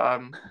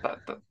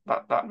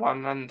 That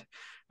one, and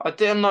I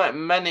didn't like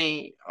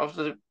many of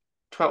the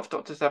 12th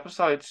Doctor's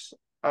episodes.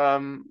 I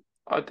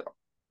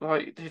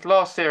like his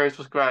last series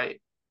was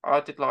great. I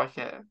did like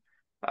it.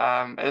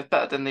 It was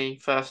better than the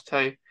first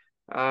two.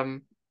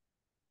 Um,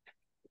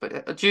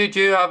 but do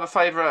you have a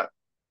favorite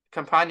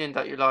companion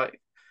that you like?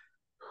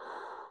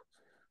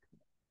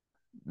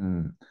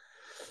 Mm.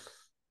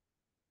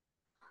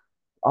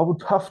 I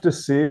would have to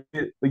say,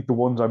 like the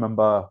ones I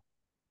remember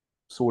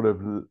sort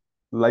of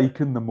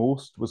liking the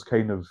most was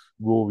kind of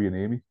Rory and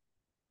Amy.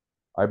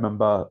 I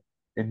remember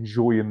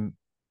enjoying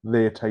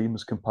their time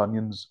as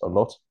companions a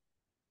lot.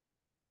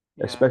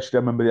 Yeah, Especially,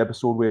 I remember the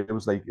episode where it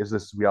was like, is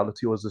this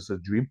reality or is this a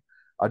dream?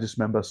 I just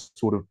remember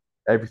sort of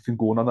everything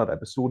going on that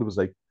episode. It was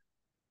like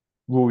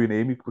Rory and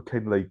Amy were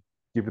kind of like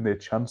given their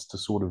chance to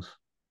sort of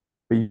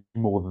be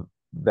more than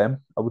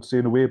them, I would say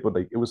in a way, but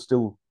like it was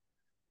still,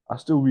 I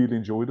still really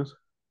enjoyed it.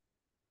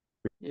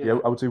 Yeah, yeah,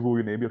 I would say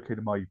Rory and Amy are kind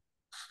of my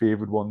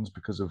favorite ones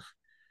because of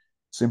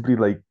simply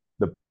like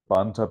the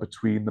banter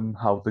between them,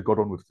 how they got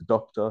on with the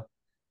Doctor.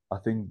 I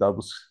think that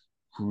was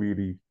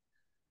really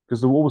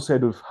because they always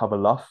said of have a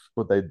laugh,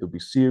 but they'd be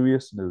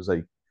serious, and it was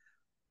like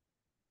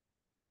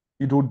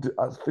you don't.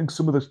 I think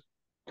some of the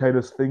kind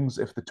of things,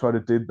 if they tried to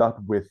did that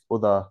with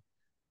other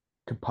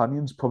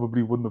companions,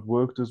 probably wouldn't have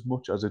worked as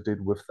much as it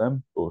did with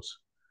them. But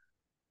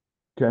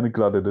kind of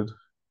glad it did.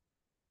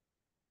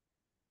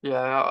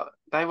 yeah.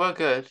 They were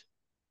good.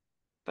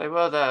 They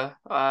were there.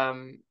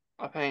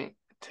 I think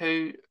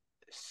two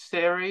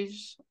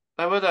series.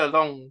 They were there a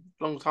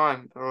long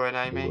time for Roy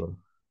and They Amy. were.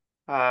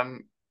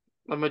 Um,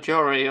 the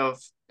majority of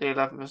the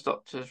 11th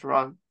Doctor's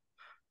run.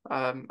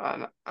 And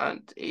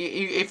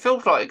it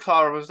felt like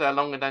Clara was there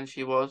longer than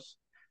she was.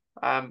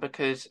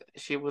 Because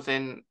she was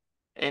in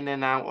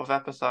and out of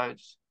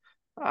episodes.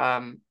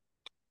 Um,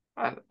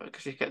 and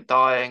because she kept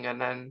dying,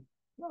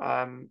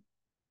 um,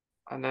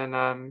 and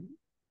then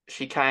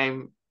she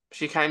came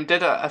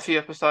did a few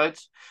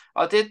episodes.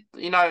 I did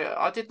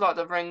like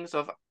the Rings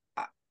of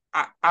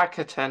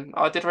Akaton.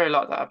 I did really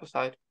like that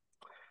episode.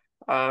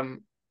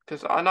 Um,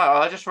 because I know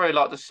I just really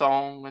like the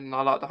song and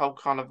I like the whole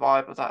kind of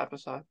vibe of that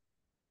episode.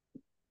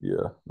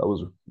 Yeah, that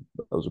was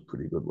a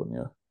pretty good one.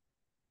 Yeah,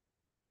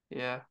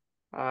 Yeah.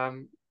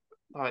 Um,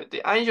 like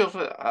the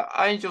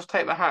Angels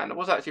Take My Hand. It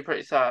was actually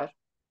pretty sad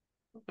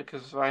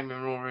because Amy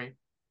and Rory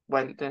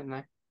went, didn't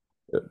they?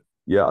 yeah,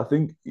 yeah. I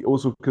think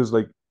also because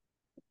like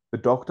the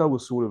Doctor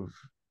was sort of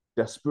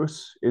desperate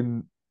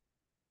in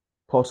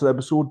parts of the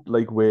episode,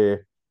 like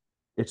where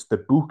it's the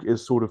book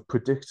is sort of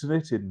predicting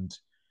it, and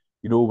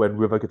when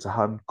River gets a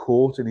hand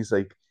caught, and he's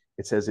like,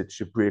 it says it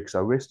she breaks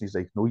her wrist, and he's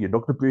like, no, you're not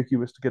going to break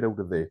your wrist to get out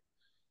of there.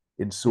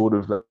 And sort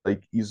of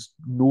like he's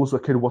knows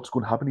what kind of what's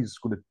going to happen. He's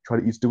going to try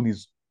to he's doing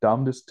his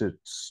damnedest to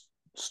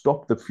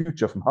stop the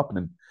future from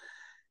happening.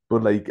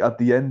 But like at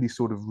the end, he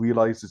sort of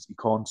realizes he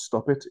can't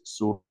stop it.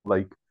 So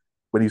like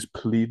when he's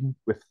pleading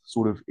with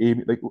sort of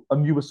Amy, like I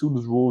knew as soon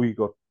as Rory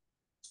got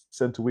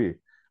sent away,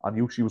 I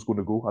knew she was going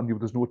to go. I knew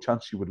there's no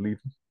chance she would leave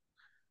him.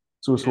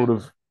 So Yeah. sort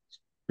of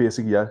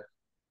basically, yeah,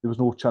 there was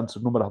no chance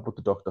of no matter what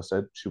the doctor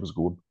said, she was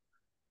going.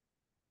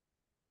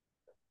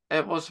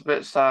 It was a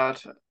bit sad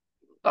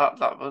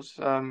that was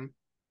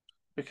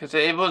because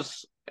it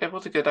was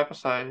a good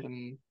episode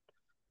and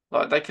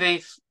like they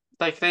could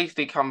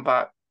easily come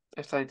back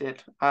if they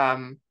did.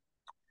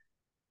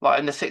 Like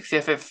in the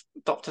 60th, if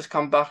Doctors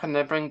come back and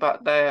they bring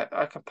back their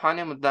a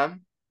companion with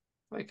them,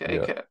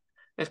 Yeah,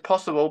 it's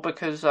possible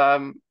because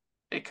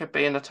it could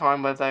be in a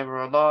time where they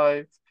were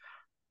alive,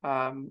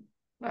 um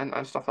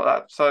and stuff like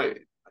that. So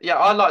yeah,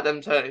 I like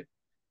them too,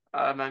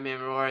 Amy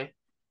and Rory.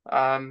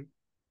 Um,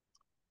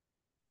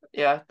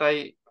 yeah,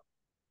 I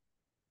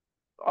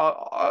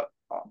I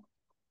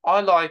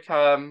I like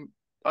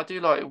I do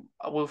like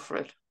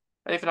Wilfred,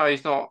 even though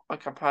he's not a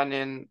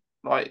companion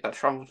like that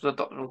travels with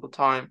the Doctor all the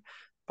time.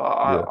 But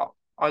yeah,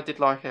 I did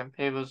like him.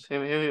 He was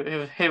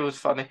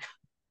funny.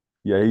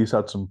 yeah. He's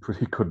had some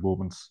pretty good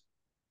moments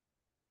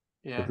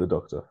with Yeah, the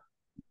doctor.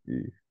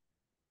 He,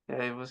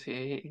 yeah,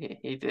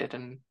 he did,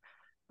 and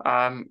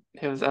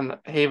he was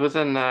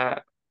in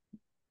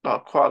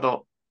like quite a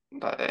lot.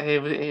 Like,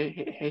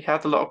 he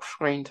had a lot of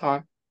screen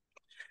time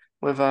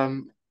with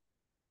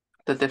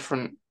the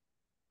different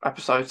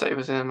episodes that he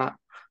was in and that.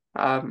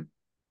 Um,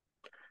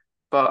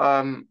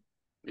 but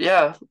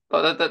yeah,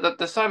 like,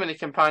 there's so many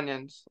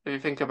companions. If you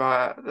think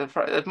about it,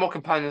 there's more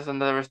companions than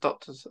there is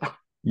doctors.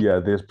 yeah,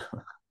 there's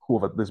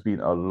been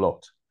a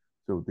lot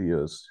through the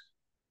years.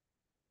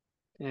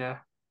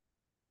 Yeah.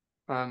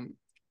 Um,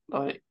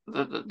 like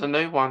the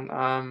new one,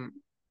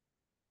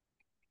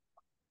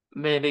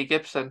 Millie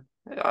Gibson.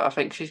 I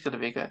think she's gonna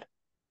be good.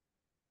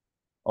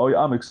 Oh, yeah,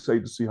 I'm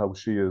excited to see how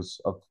she is.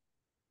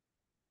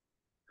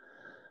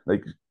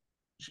 Like,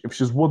 if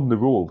she's won the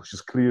role,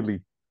 she's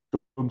clearly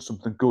done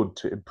something good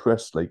to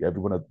impress like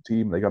everyone at the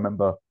team. Like, I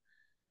remember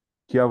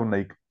Kieran,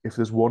 like, if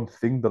there's one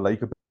thing they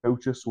like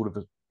about you, sort of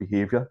a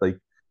behavior, like,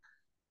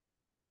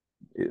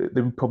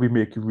 they would probably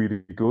make you really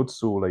good.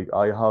 So, like,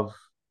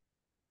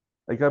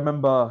 I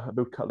remember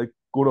about like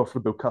going off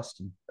about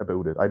casting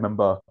about it. I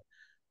remember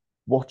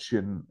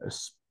watching a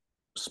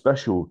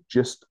special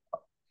just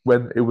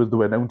when it was they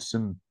were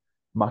announcing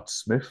Matt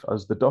Smith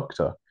as the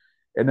Doctor,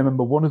 and I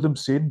remember one of them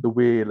saying the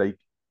way like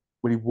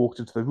when he walked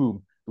into the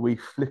room, the way he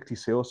flicked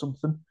his hair or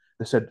something.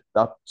 They said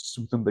that's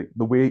something like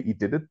the way he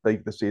did it.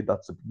 Like they said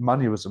that's a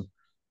mannerism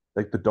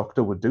like the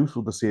Doctor would do.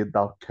 So they said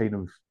that kind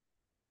of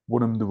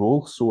won him the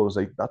role. So I was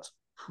like, that's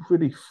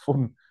pretty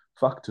fun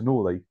fact to know.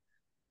 Like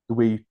the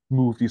way he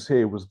moved his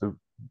hair was the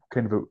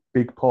kind of a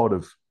big part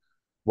of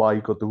why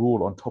he got the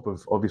role. On top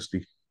of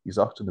obviously his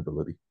acting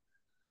ability.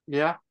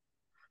 Yeah,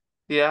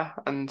 yeah,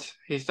 and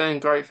he's doing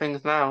great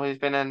things now. He's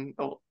been in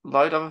a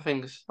load of other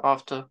things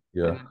after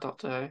Yeah. being in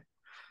Doctor Who,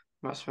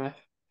 Matt Smith.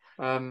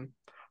 Um,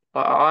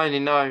 but I only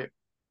know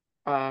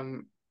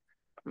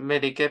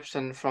Millie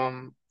Gibson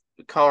from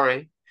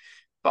Corrie,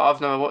 but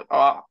I've never watched.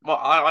 Well,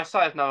 I say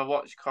I've never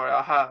watched Corrie.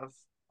 I have.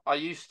 I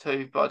used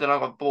to, but then I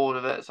got bored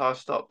of it, so I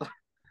stopped.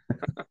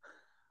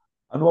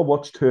 I know I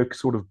watched her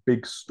sort of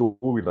big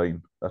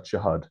storyline that she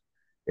had,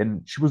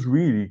 and she was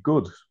really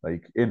good,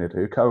 like in it.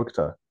 Her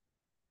character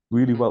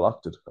really well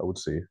acted, I would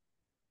say.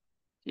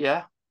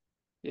 Yeah,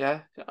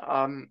 yeah.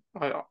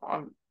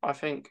 I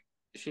think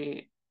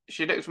she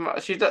she looks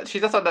she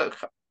doesn't look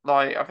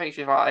like I think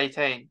she's like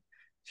 18.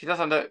 She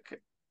doesn't look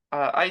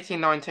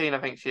 18, 19, I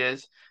think she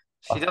is.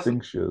 I She doesn't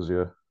think she is,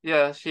 yeah.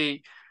 yeah,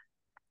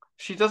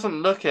 she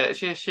doesn't look it.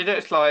 She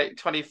looks like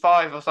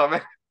 25 or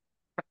something.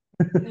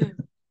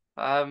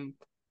 Um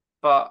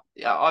but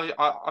yeah,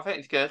 I think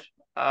it's good.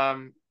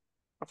 Um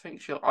I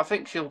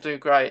think she'll do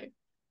great.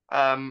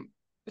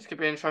 It's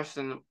gonna be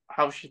interesting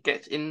how she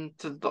gets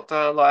into the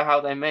Doctor, like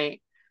how they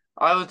meet.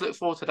 I always look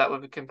forward to that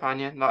with a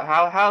companion. Like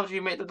how do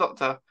you meet the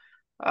Doctor?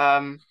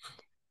 Um,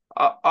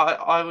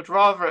 I would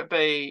rather it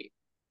be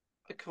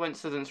a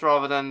coincidence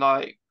rather than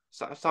like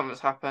something's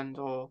happened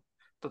or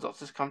the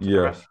Doctor's come to the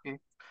Yeah, rescue.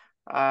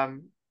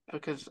 Um,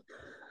 because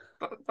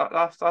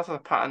that's a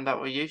pattern that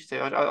we're used to.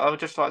 I would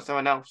just like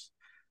someone else.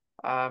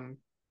 Um,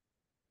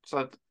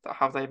 so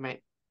how they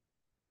meet.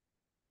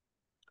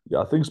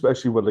 Yeah, I think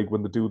especially when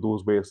when they do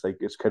those where it's like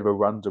it's kind of a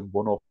random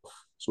one-off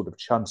sort of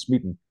chance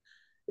meeting,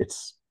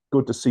 it's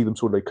good to see them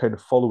sort of like kind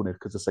of following it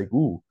because it's like,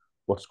 ooh,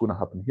 what's going to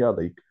happen here?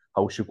 Like,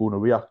 how is she going to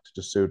react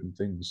to certain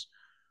things?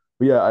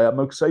 But yeah, I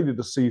am excited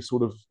to see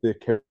sort of the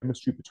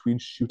chemistry between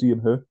Shooty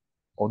and her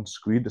on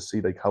screen to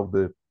see like how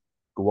they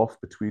go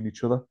off between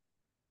each other,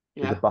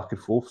 like the Yeah, back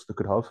and forths they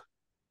could have.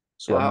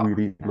 So I'm yeah,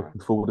 really yeah,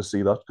 looking forward to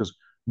see that because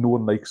no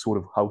one likes sort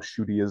of how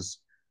Shooty is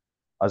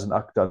as an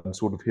actor and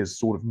sort of his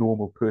sort of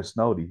normal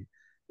personality.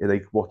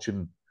 Like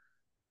watching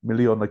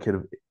Millie on like kind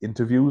of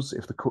interviews,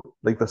 if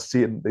like they're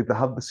saying like they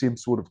have the same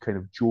sort of kind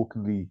of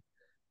jokingly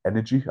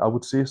energy, I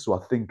would say. So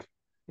I think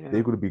they're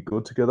yeah, going to be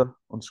good together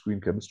on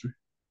screen chemistry.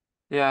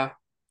 yeah.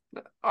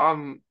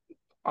 Um,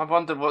 I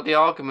wonder what the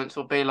arguments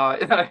will be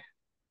like.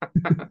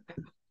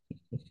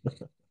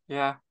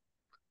 Yeah.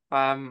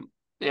 Um.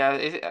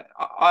 Yeah.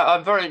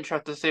 I'm very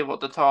interested to see what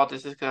the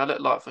TARDIS is going to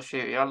look like for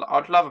Shooty.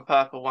 I'd love a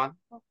purple one.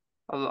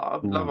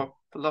 I'd Ooh, love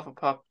a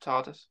purple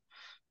TARDIS.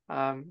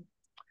 Um.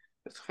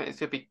 I think it's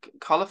going to be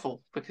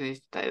colourful because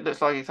it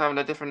looks like he's having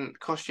a different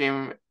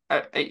costume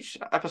each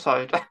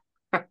episode.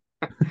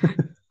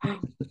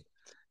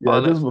 yeah, By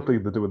it the looks doesn't of look it.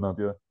 like they're doing that.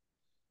 Yeah,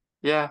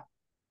 Yeah.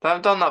 They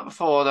haven't done that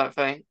before, I don't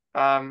think.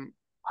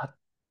 I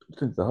don't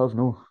think they have.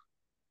 No,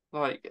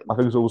 Like, I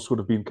think it's always sort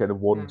of been kind of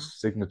one yeah.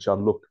 signature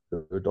look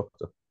for the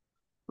Doctor.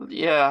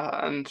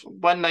 Yeah, and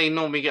when they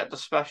normally get the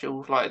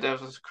specials, like there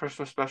was a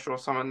Christmas special or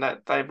something,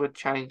 that they would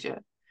change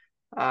it.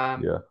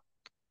 Um, Yeah,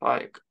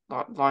 like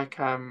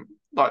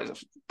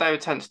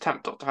David Tennant's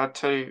Temp Doctor had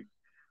two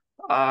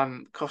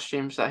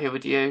costumes that he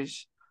would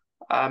use,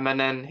 and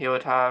then he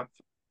would have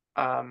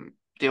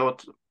the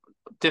odd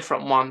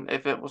different one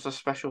if it was a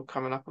special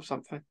coming up or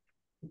something.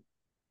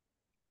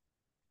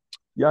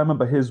 yeah. I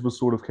remember his was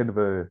sort of kind of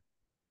a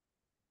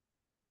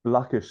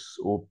blackish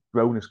or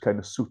brownish kind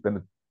of suit.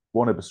 Then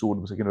one episode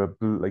was like kind of a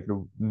blue, like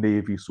a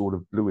navy sort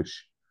of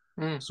bluish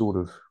Mm. sort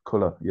of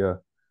color. Yeah,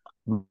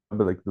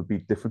 remember like there'd be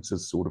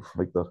differences sort of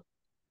like that.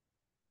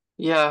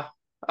 Yeah.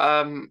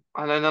 And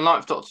then the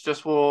Ninth Doctor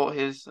just wore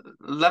his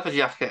leather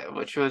jacket,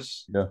 which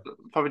was Yeah,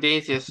 probably the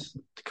easiest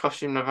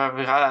costume I've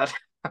ever had.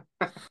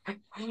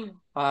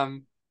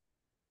 Um,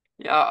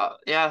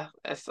 yeah,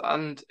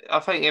 and I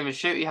think even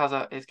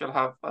Shooty he's gonna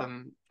have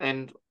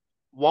in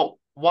what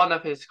one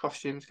of his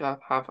costumes gonna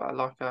have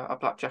like a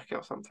black jacket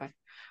or something.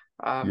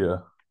 Um, yeah.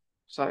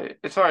 so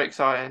it's very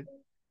exciting.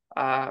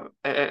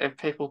 If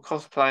people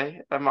cosplay,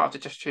 they might have to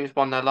just choose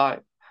one they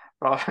like,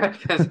 right?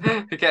 Because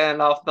you're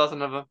getting half a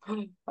dozen of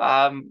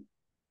them.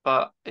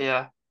 But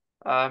yeah,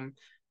 um,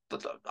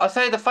 I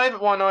say the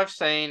favorite one I've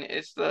seen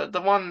is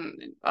the one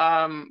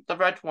the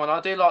red one.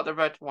 I do like the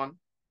red one.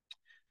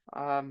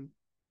 Um,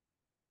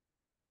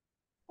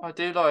 I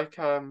do like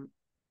I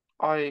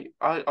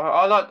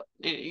like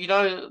you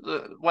know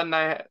when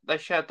they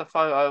shared the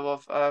photo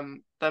of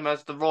them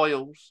as the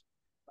Royals,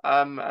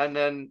 and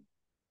then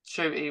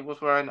Shooty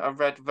was wearing a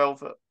red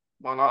velvet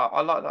one.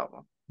 I like that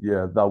one.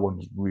 Yeah, that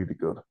one's really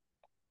good.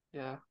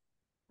 Yeah,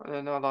 and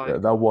then I Yeah,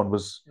 like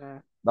yeah,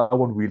 that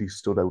one really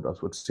stood out. I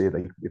would say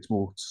like it's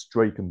more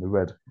striking the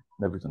red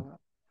and everything.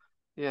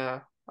 yeah, yeah.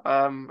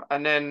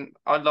 And then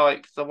I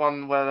like the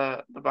one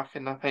where the back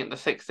in I think the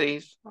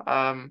 60s,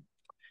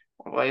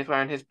 where he's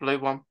wearing his blue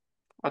one.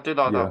 I do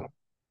like that Yeah, one.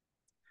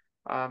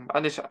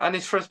 And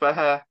his frisbee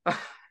hair.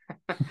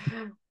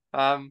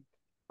 Um,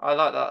 I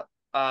like that.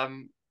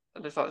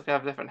 It looks like it's gonna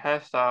have a different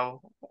hairstyle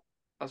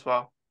as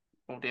well,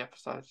 all the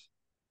episodes.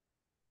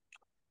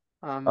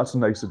 Um, that's a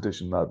nice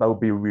addition. That would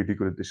be a really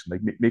good addition.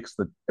 Like makes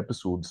the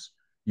episodes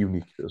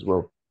unique as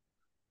well.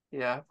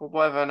 yeah, but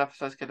whatever an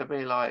episode's gonna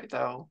be like,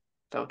 they'll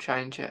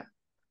change it.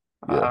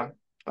 Yeah,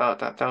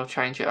 They'll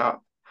change it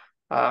up.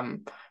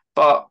 Um,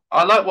 but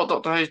I like what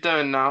Doctor Who's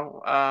doing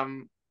now.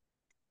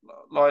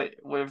 Like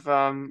with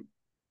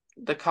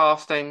the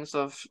castings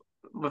of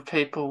with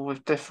people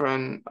with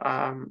different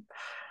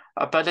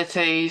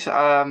abilities,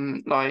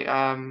 like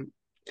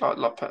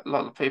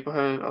the people who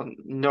are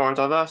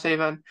neurodiverse,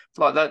 even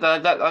like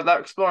they're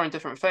exploring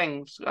different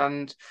things,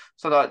 and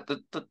so like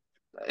the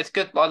it's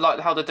good. I like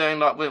how they're doing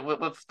like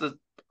with the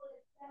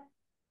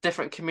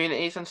different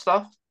communities and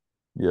stuff.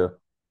 yeah.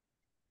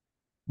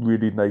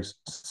 Really nice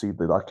to see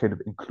that kind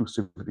of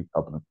inclusivity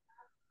happening.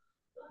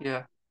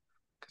 Yeah,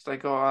 because they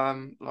got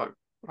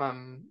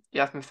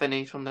Yasmin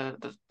Finney from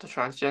the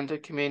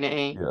transgender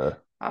community, Yeah,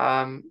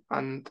 and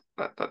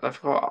that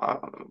they've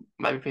got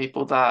maybe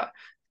people that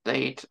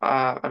need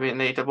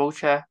a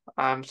wheelchair.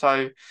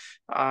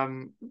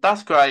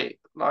 That's great.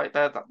 Like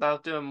they're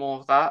doing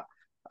more of that.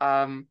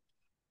 Um,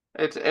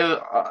 it'd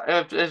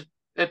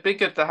be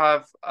good to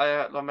have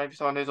like maybe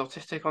someone who's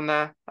autistic on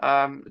there.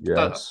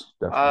 yes,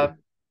 definitely.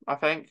 I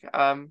think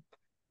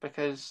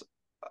because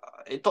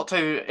it got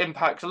to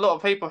impact a lot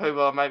of people who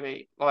are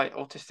maybe like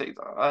autistic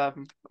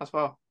as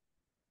well.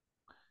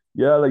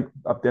 Yeah, like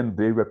at the end of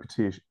the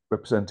day,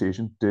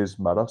 representation does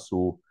matter.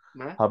 So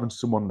Yeah, having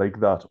someone like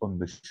that on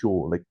the show,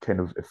 like kind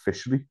of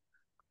officially,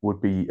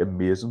 would be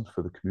amazing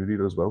for the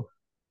community as well.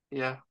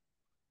 yeah,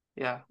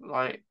 yeah.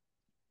 Like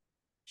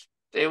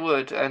it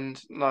would,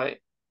 and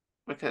like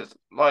because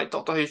like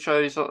Doctor Who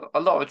shows a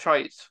lot of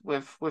traits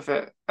with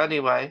it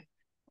anyway.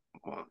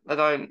 They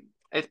don't.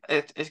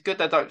 It's good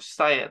they don't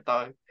say it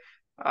though.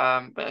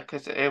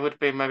 Because it would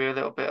be maybe a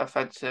little bit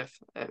offensive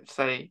if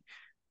say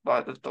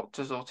like the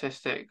Doctor's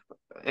autistic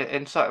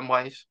in certain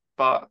ways,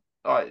 but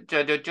like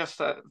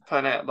just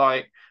putting it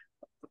like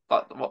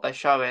what they're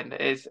showing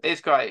is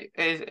great.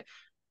 It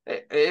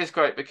is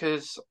great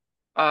because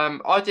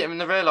I didn't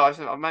even realise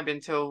maybe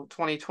until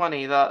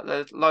 2020 that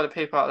there's a load of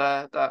people out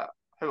there that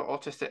who are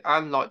autistic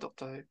and like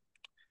Doctor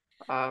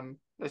Who.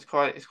 It's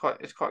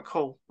quite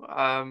cool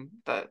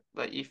that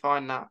you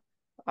find that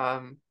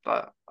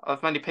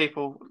as many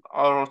people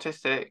are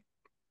autistic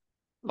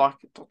like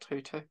Doctor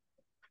Who too.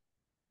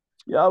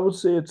 Yeah, I would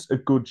say it's a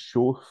good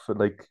show for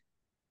like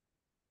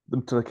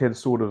them to kind of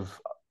sort of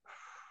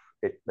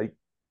like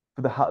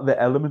for the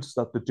elements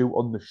that they do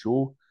on the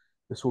show,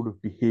 the sort of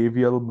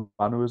behavioral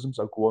mannerisms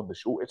that go on the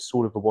show. It's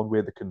sort of the one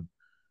where they can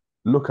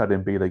look at it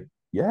and be like,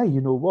 yeah,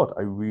 you know what,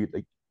 I really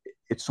like.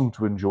 It's something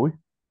to enjoy.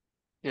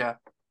 Yeah,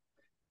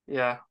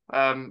 yeah.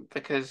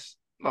 Because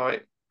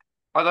like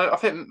I don't I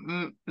think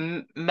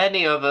m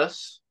many of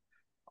us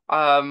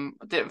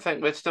didn't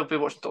think we'd still be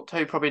watching Doctor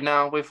Who probably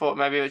now. We thought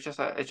maybe it was just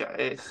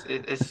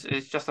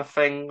it's just a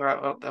thing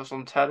that was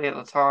on telly at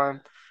the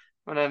time.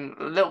 And then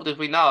little did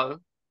we know,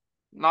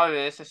 no,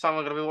 it's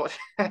someone going to be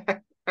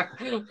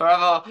watching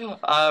forever.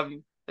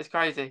 It's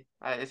crazy.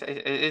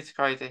 It's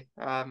crazy.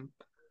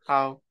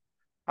 How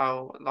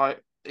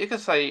like you could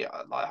say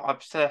like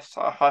obsessed,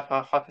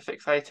 hyper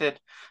fixated,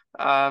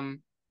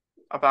 um,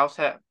 about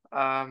it.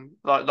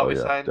 Like Oh we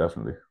yeah, saying,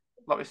 definitely.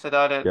 like we said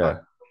earlier, like Yeah,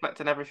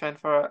 collecting everything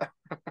for it.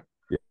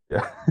 yeah,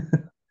 yeah.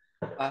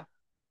 Uh,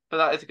 but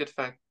that is a good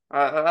thing.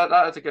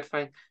 That is a good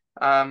thing.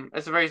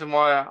 It's the reason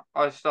why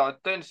I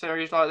started doing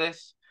series like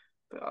this.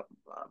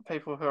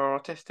 People who are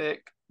autistic,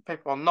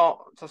 people are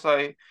not. To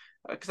say,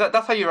 because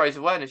that's how you raise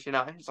awareness, you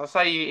know. So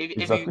say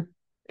Exactly.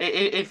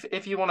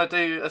 if you want to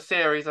do a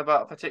series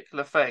about a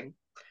particular thing,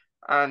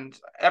 and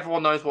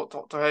everyone knows what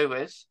Doctor Who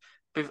is,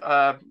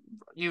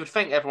 you would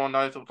think everyone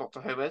knows what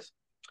Doctor Who is,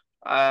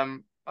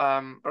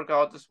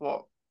 regardless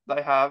what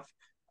they have.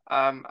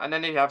 And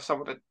then you have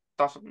someone that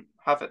doesn't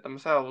have it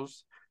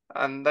themselves,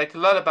 and they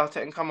can learn about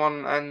it and come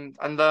on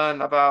and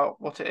learn about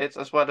what it is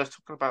as well as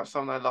talking about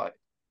something they like,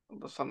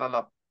 something they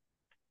love.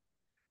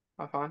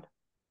 I find.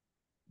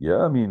 Yeah,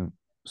 I mean,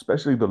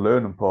 especially the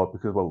learning part,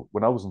 because well,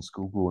 when I was in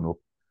school growing up,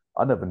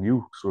 I never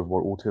knew sort of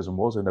what autism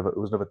was. It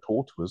was never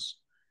taught to us.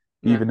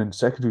 Yeah. Even in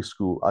secondary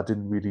school, I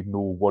didn't really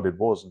know what it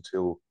was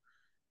until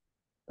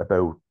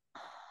about,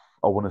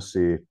 I want to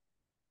say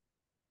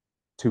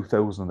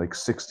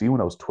 2016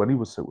 when I was 20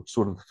 was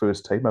sort of the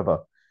first time ever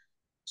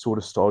sort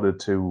of started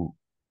to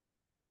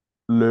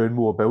learn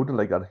more about it.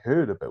 Like I'd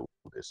heard about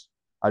this,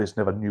 I just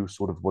never knew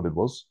sort of what it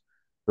was.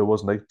 But it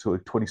wasn't like till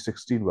like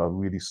 2016 where I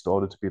really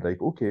started to be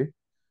like, okay,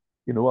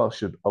 you know,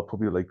 I'll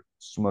probably like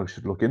someone I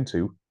should look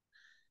into.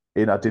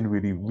 And I didn't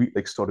really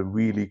like started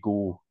really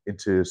go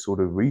into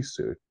sort of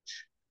research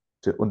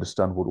to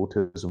understand what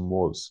autism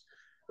was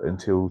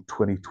until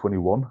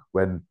 2021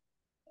 when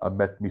I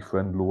met my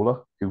friend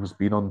Lola, who's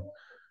been on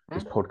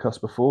this Mm.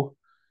 podcast before.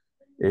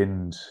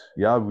 And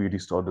yeah, I really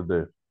started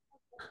to,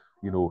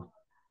 you know,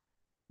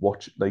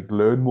 watch, like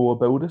learn more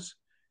about it.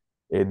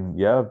 And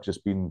yeah, I've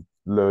just been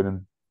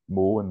learning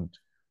more and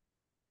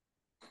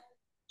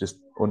just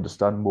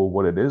understand more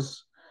what it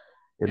is.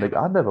 And like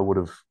Yeah. I never would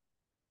have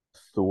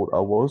thought I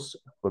was,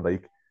 but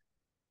like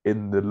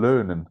in the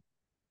learning,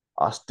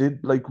 I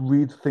did like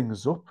read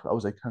things up. I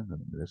was like, hang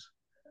on a minute,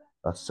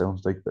 that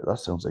sounds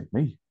like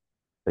me.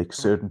 Like Mm.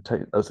 certain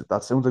type, I was like,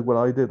 that sounds like what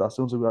I did. That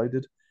sounds like what I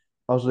did.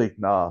 I was like,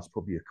 nah, it's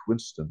probably a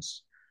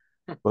coincidence.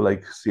 But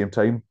like same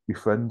time, my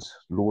friend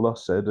Lola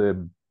said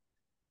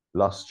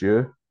last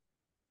year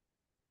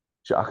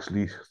she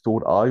actually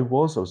thought I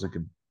was. I was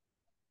thinking,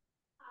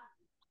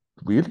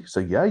 really? So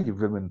yeah, you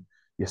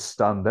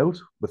stand out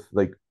with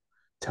like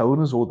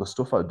telling us all the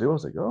stuff I do. I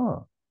was like,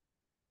 oh,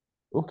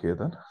 okay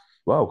then.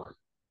 Wow.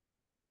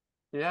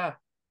 Yeah.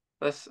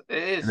 It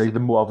And is. like the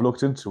more I've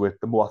looked into it,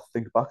 the more I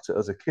think back to it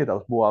as a kid, I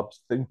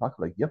think back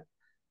like, yep,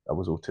 that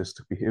was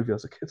autistic behavior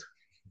as a kid.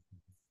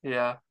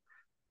 Yeah.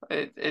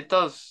 It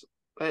does.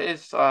 It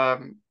is.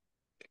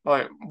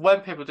 Like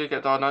when people do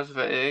get diagnosed with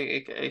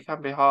it, it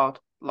can be hard.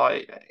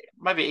 Like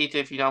maybe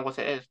easier if you know what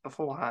it is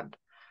beforehand.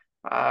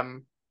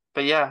 Um,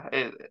 but yeah,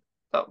 it's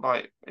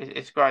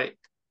great.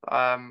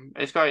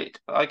 It's great.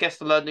 I guess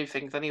to learn new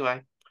things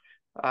anyway.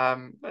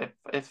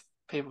 If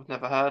people have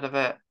never heard of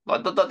it,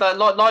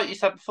 like you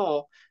said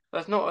before,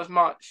 there's not as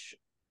much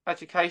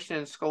education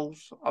in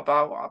schools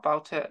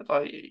about it.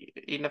 Like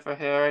you never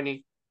hear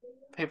any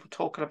people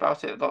talking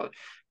about it. Like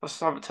there's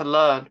something to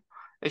learn.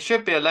 It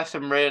should be a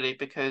lesson really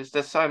because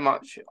there's so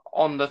much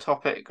on the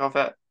topic of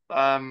it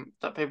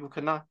that people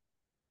can know.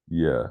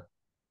 Yeah,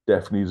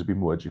 definitely needs to be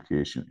more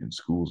education in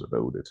schools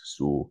about it.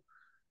 So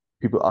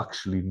people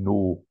actually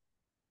know,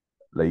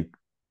 like,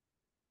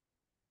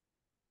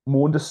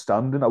 more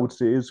understanding, I would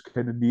say, is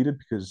kind of needed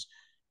because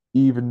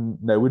even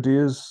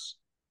nowadays,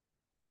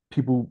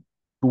 people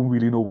don't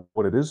really know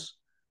what it is.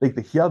 Like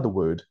they hear the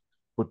word,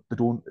 but they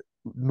don't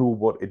know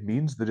what it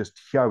means. They just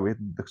hear it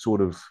and they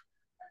sort of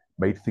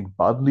might think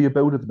badly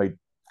about it. They might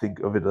think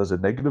of it as a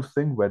negative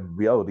thing when in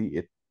reality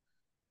it's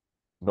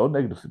not a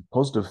negative thing,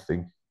 positive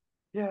thing.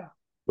 Yeah.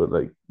 But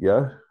like,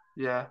 yeah,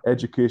 Yeah.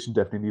 education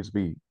definitely needs to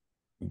be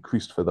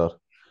increased for that.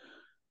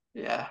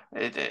 Yeah.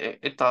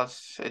 It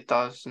does. It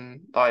does.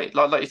 And like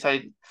you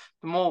say,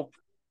 the more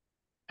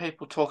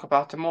people talk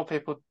about it, the more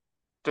people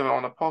do it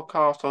on a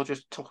podcast or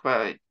just talk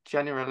about it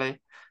generally,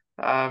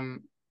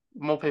 um,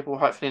 more people will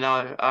hopefully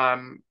know.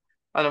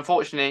 And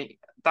unfortunately,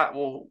 that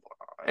will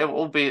it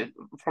will be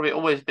probably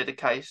always be the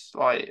case.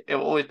 Like it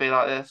will always be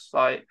like this.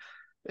 Like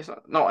it's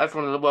not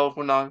everyone in the world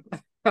will know,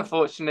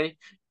 unfortunately.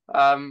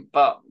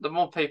 But the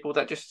more people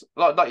that just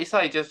like you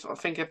say, just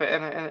think of it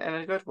in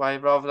a good way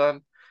rather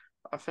than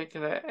I think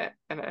in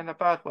in a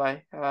bad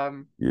way.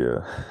 Yeah.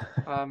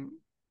 Um,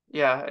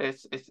 yeah,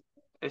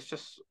 it's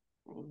just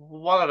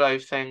one of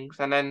those things,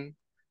 and then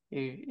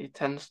it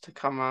tends to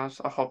come as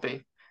a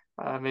hobby,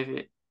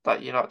 maybe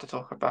that you like to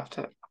talk about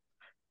it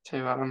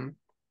to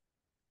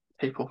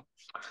people.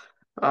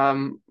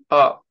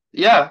 But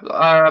yeah,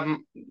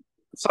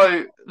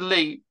 so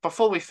Lee,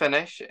 before we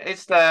finish,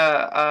 is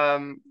there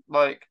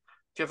like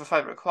do you have a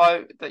favorite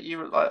quote that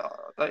you like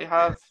that you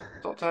have,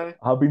 Doctor?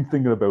 I've been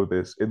thinking about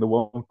this. In the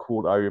one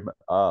quote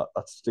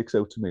that sticks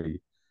out to me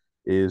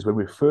is when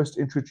we first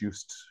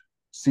introduced,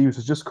 Sirius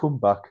has just come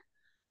back.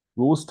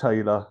 Rose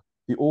Taylor,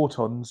 the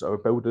Autons are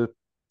about to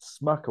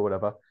smack or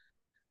whatever.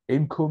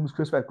 In comes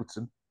Chris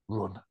Eccleston,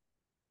 run.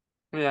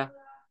 Who? Yeah,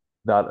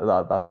 That's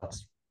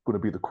going to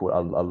be the quote I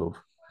love.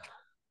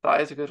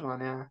 that is a good one.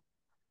 Yeah.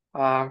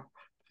 Um,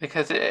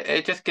 because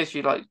it just gives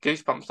you like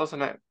goosebumps,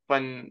 doesn't it,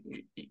 when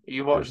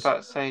you It watch is.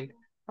 that scene,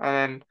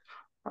 and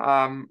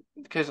then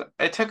because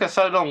it took us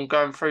so long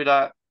going through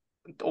that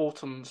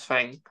autumn's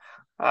thing,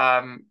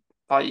 um,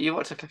 like you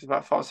watch the clip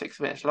about 5 or 6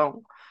 minutes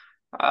long,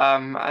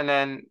 and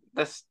then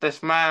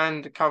this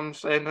man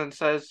comes in and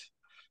says,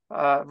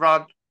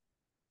 "Run."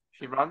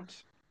 She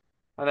runs,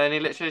 and then he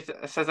literally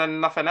says,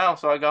 "And nothing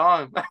else." So I go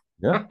home.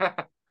 Yeah,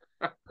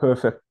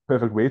 perfect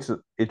way to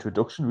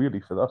introduction really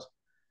for that.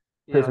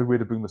 Yeah, Perfect way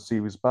to bring the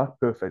series back.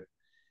 Perfect.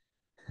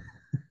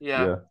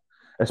 yeah, Yeah,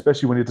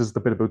 especially when he does the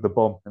bit about the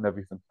bomb and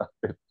everything.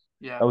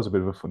 yeah. That was a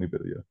bit of a funny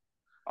bit. Yeah.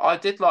 I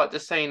did like the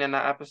scene in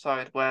that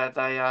episode where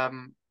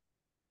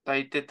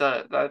they did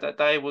that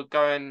they were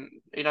going,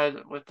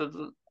 with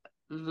the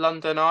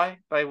London Eye,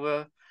 they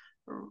were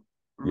r-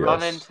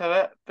 running Yes, to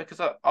it because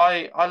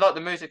I like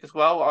the music as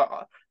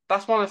well.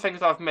 That's one of the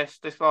things I've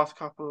missed this last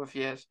couple of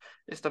years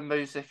is the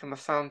music and the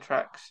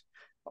soundtracks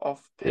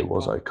of it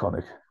was people.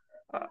 iconic.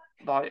 Uh,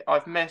 like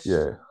I've missed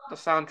Yeah, the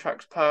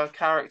soundtracks per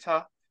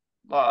character.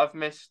 Like I've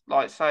missed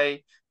like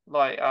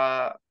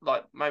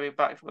maybe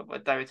back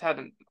with David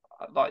Tennant,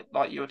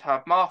 like you would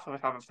have Martha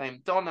would have a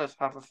theme, Donna's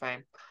have a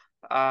theme,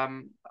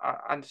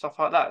 and stuff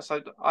like that.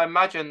 So I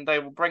imagine they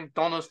will bring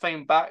Donna's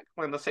theme back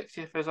when the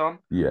 60th is on.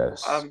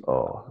 yes. Um,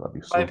 Oh, that'd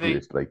be so maybe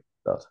great. Like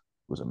that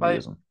was maybe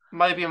amazing.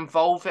 maybe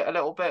involve it a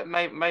little bit,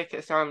 make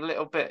it sound a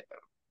little bit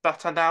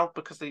better now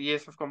because the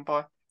years have gone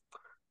by.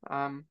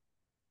 Um,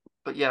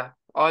 but yeah,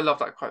 I love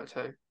that quote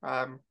too.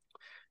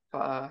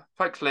 But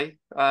thanks, Lee,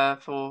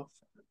 for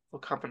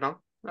coming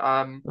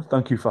on.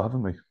 Thank you for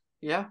having me.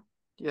 Yeah,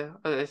 yeah,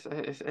 it's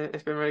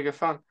been really good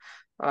fun.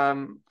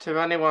 To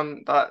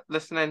anyone that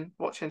listening,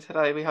 watching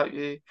today, we hope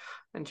you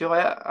enjoy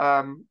it.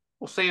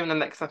 We'll see you in the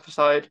next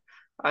episode,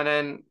 and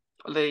then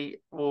Lee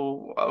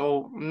will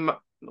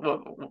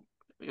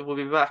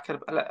be back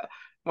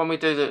when we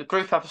do the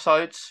group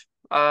episodes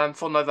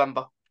for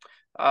November.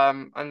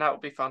 And that will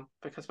be fun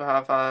because we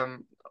have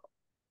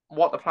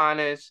what the plan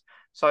is.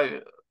 So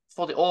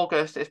for the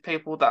August, it's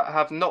people that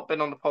have not been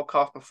on the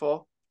podcast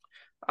before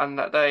and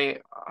that they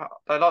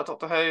like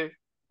Doctor Who,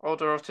 or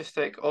they're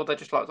autistic, or they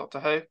just like Doctor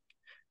Who.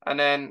 And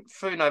then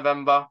through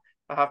November,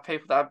 I have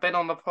people that have been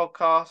on the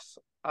podcast,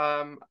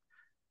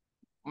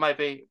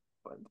 maybe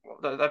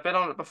they've been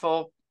on it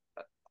before,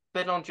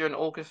 been on during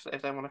August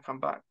if they want to come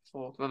back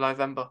for the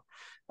November,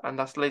 and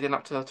that's leading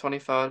up to the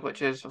 23rd,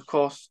 which is of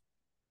course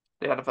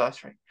the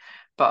anniversary.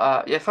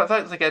 But yeah,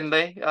 thanks again,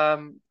 Lee.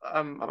 I've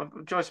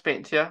enjoyed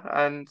speaking to you,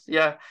 and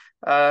yeah,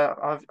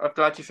 I'm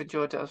glad you've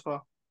enjoyed it as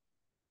well.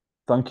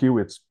 Thank you.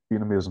 It's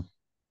been amazing.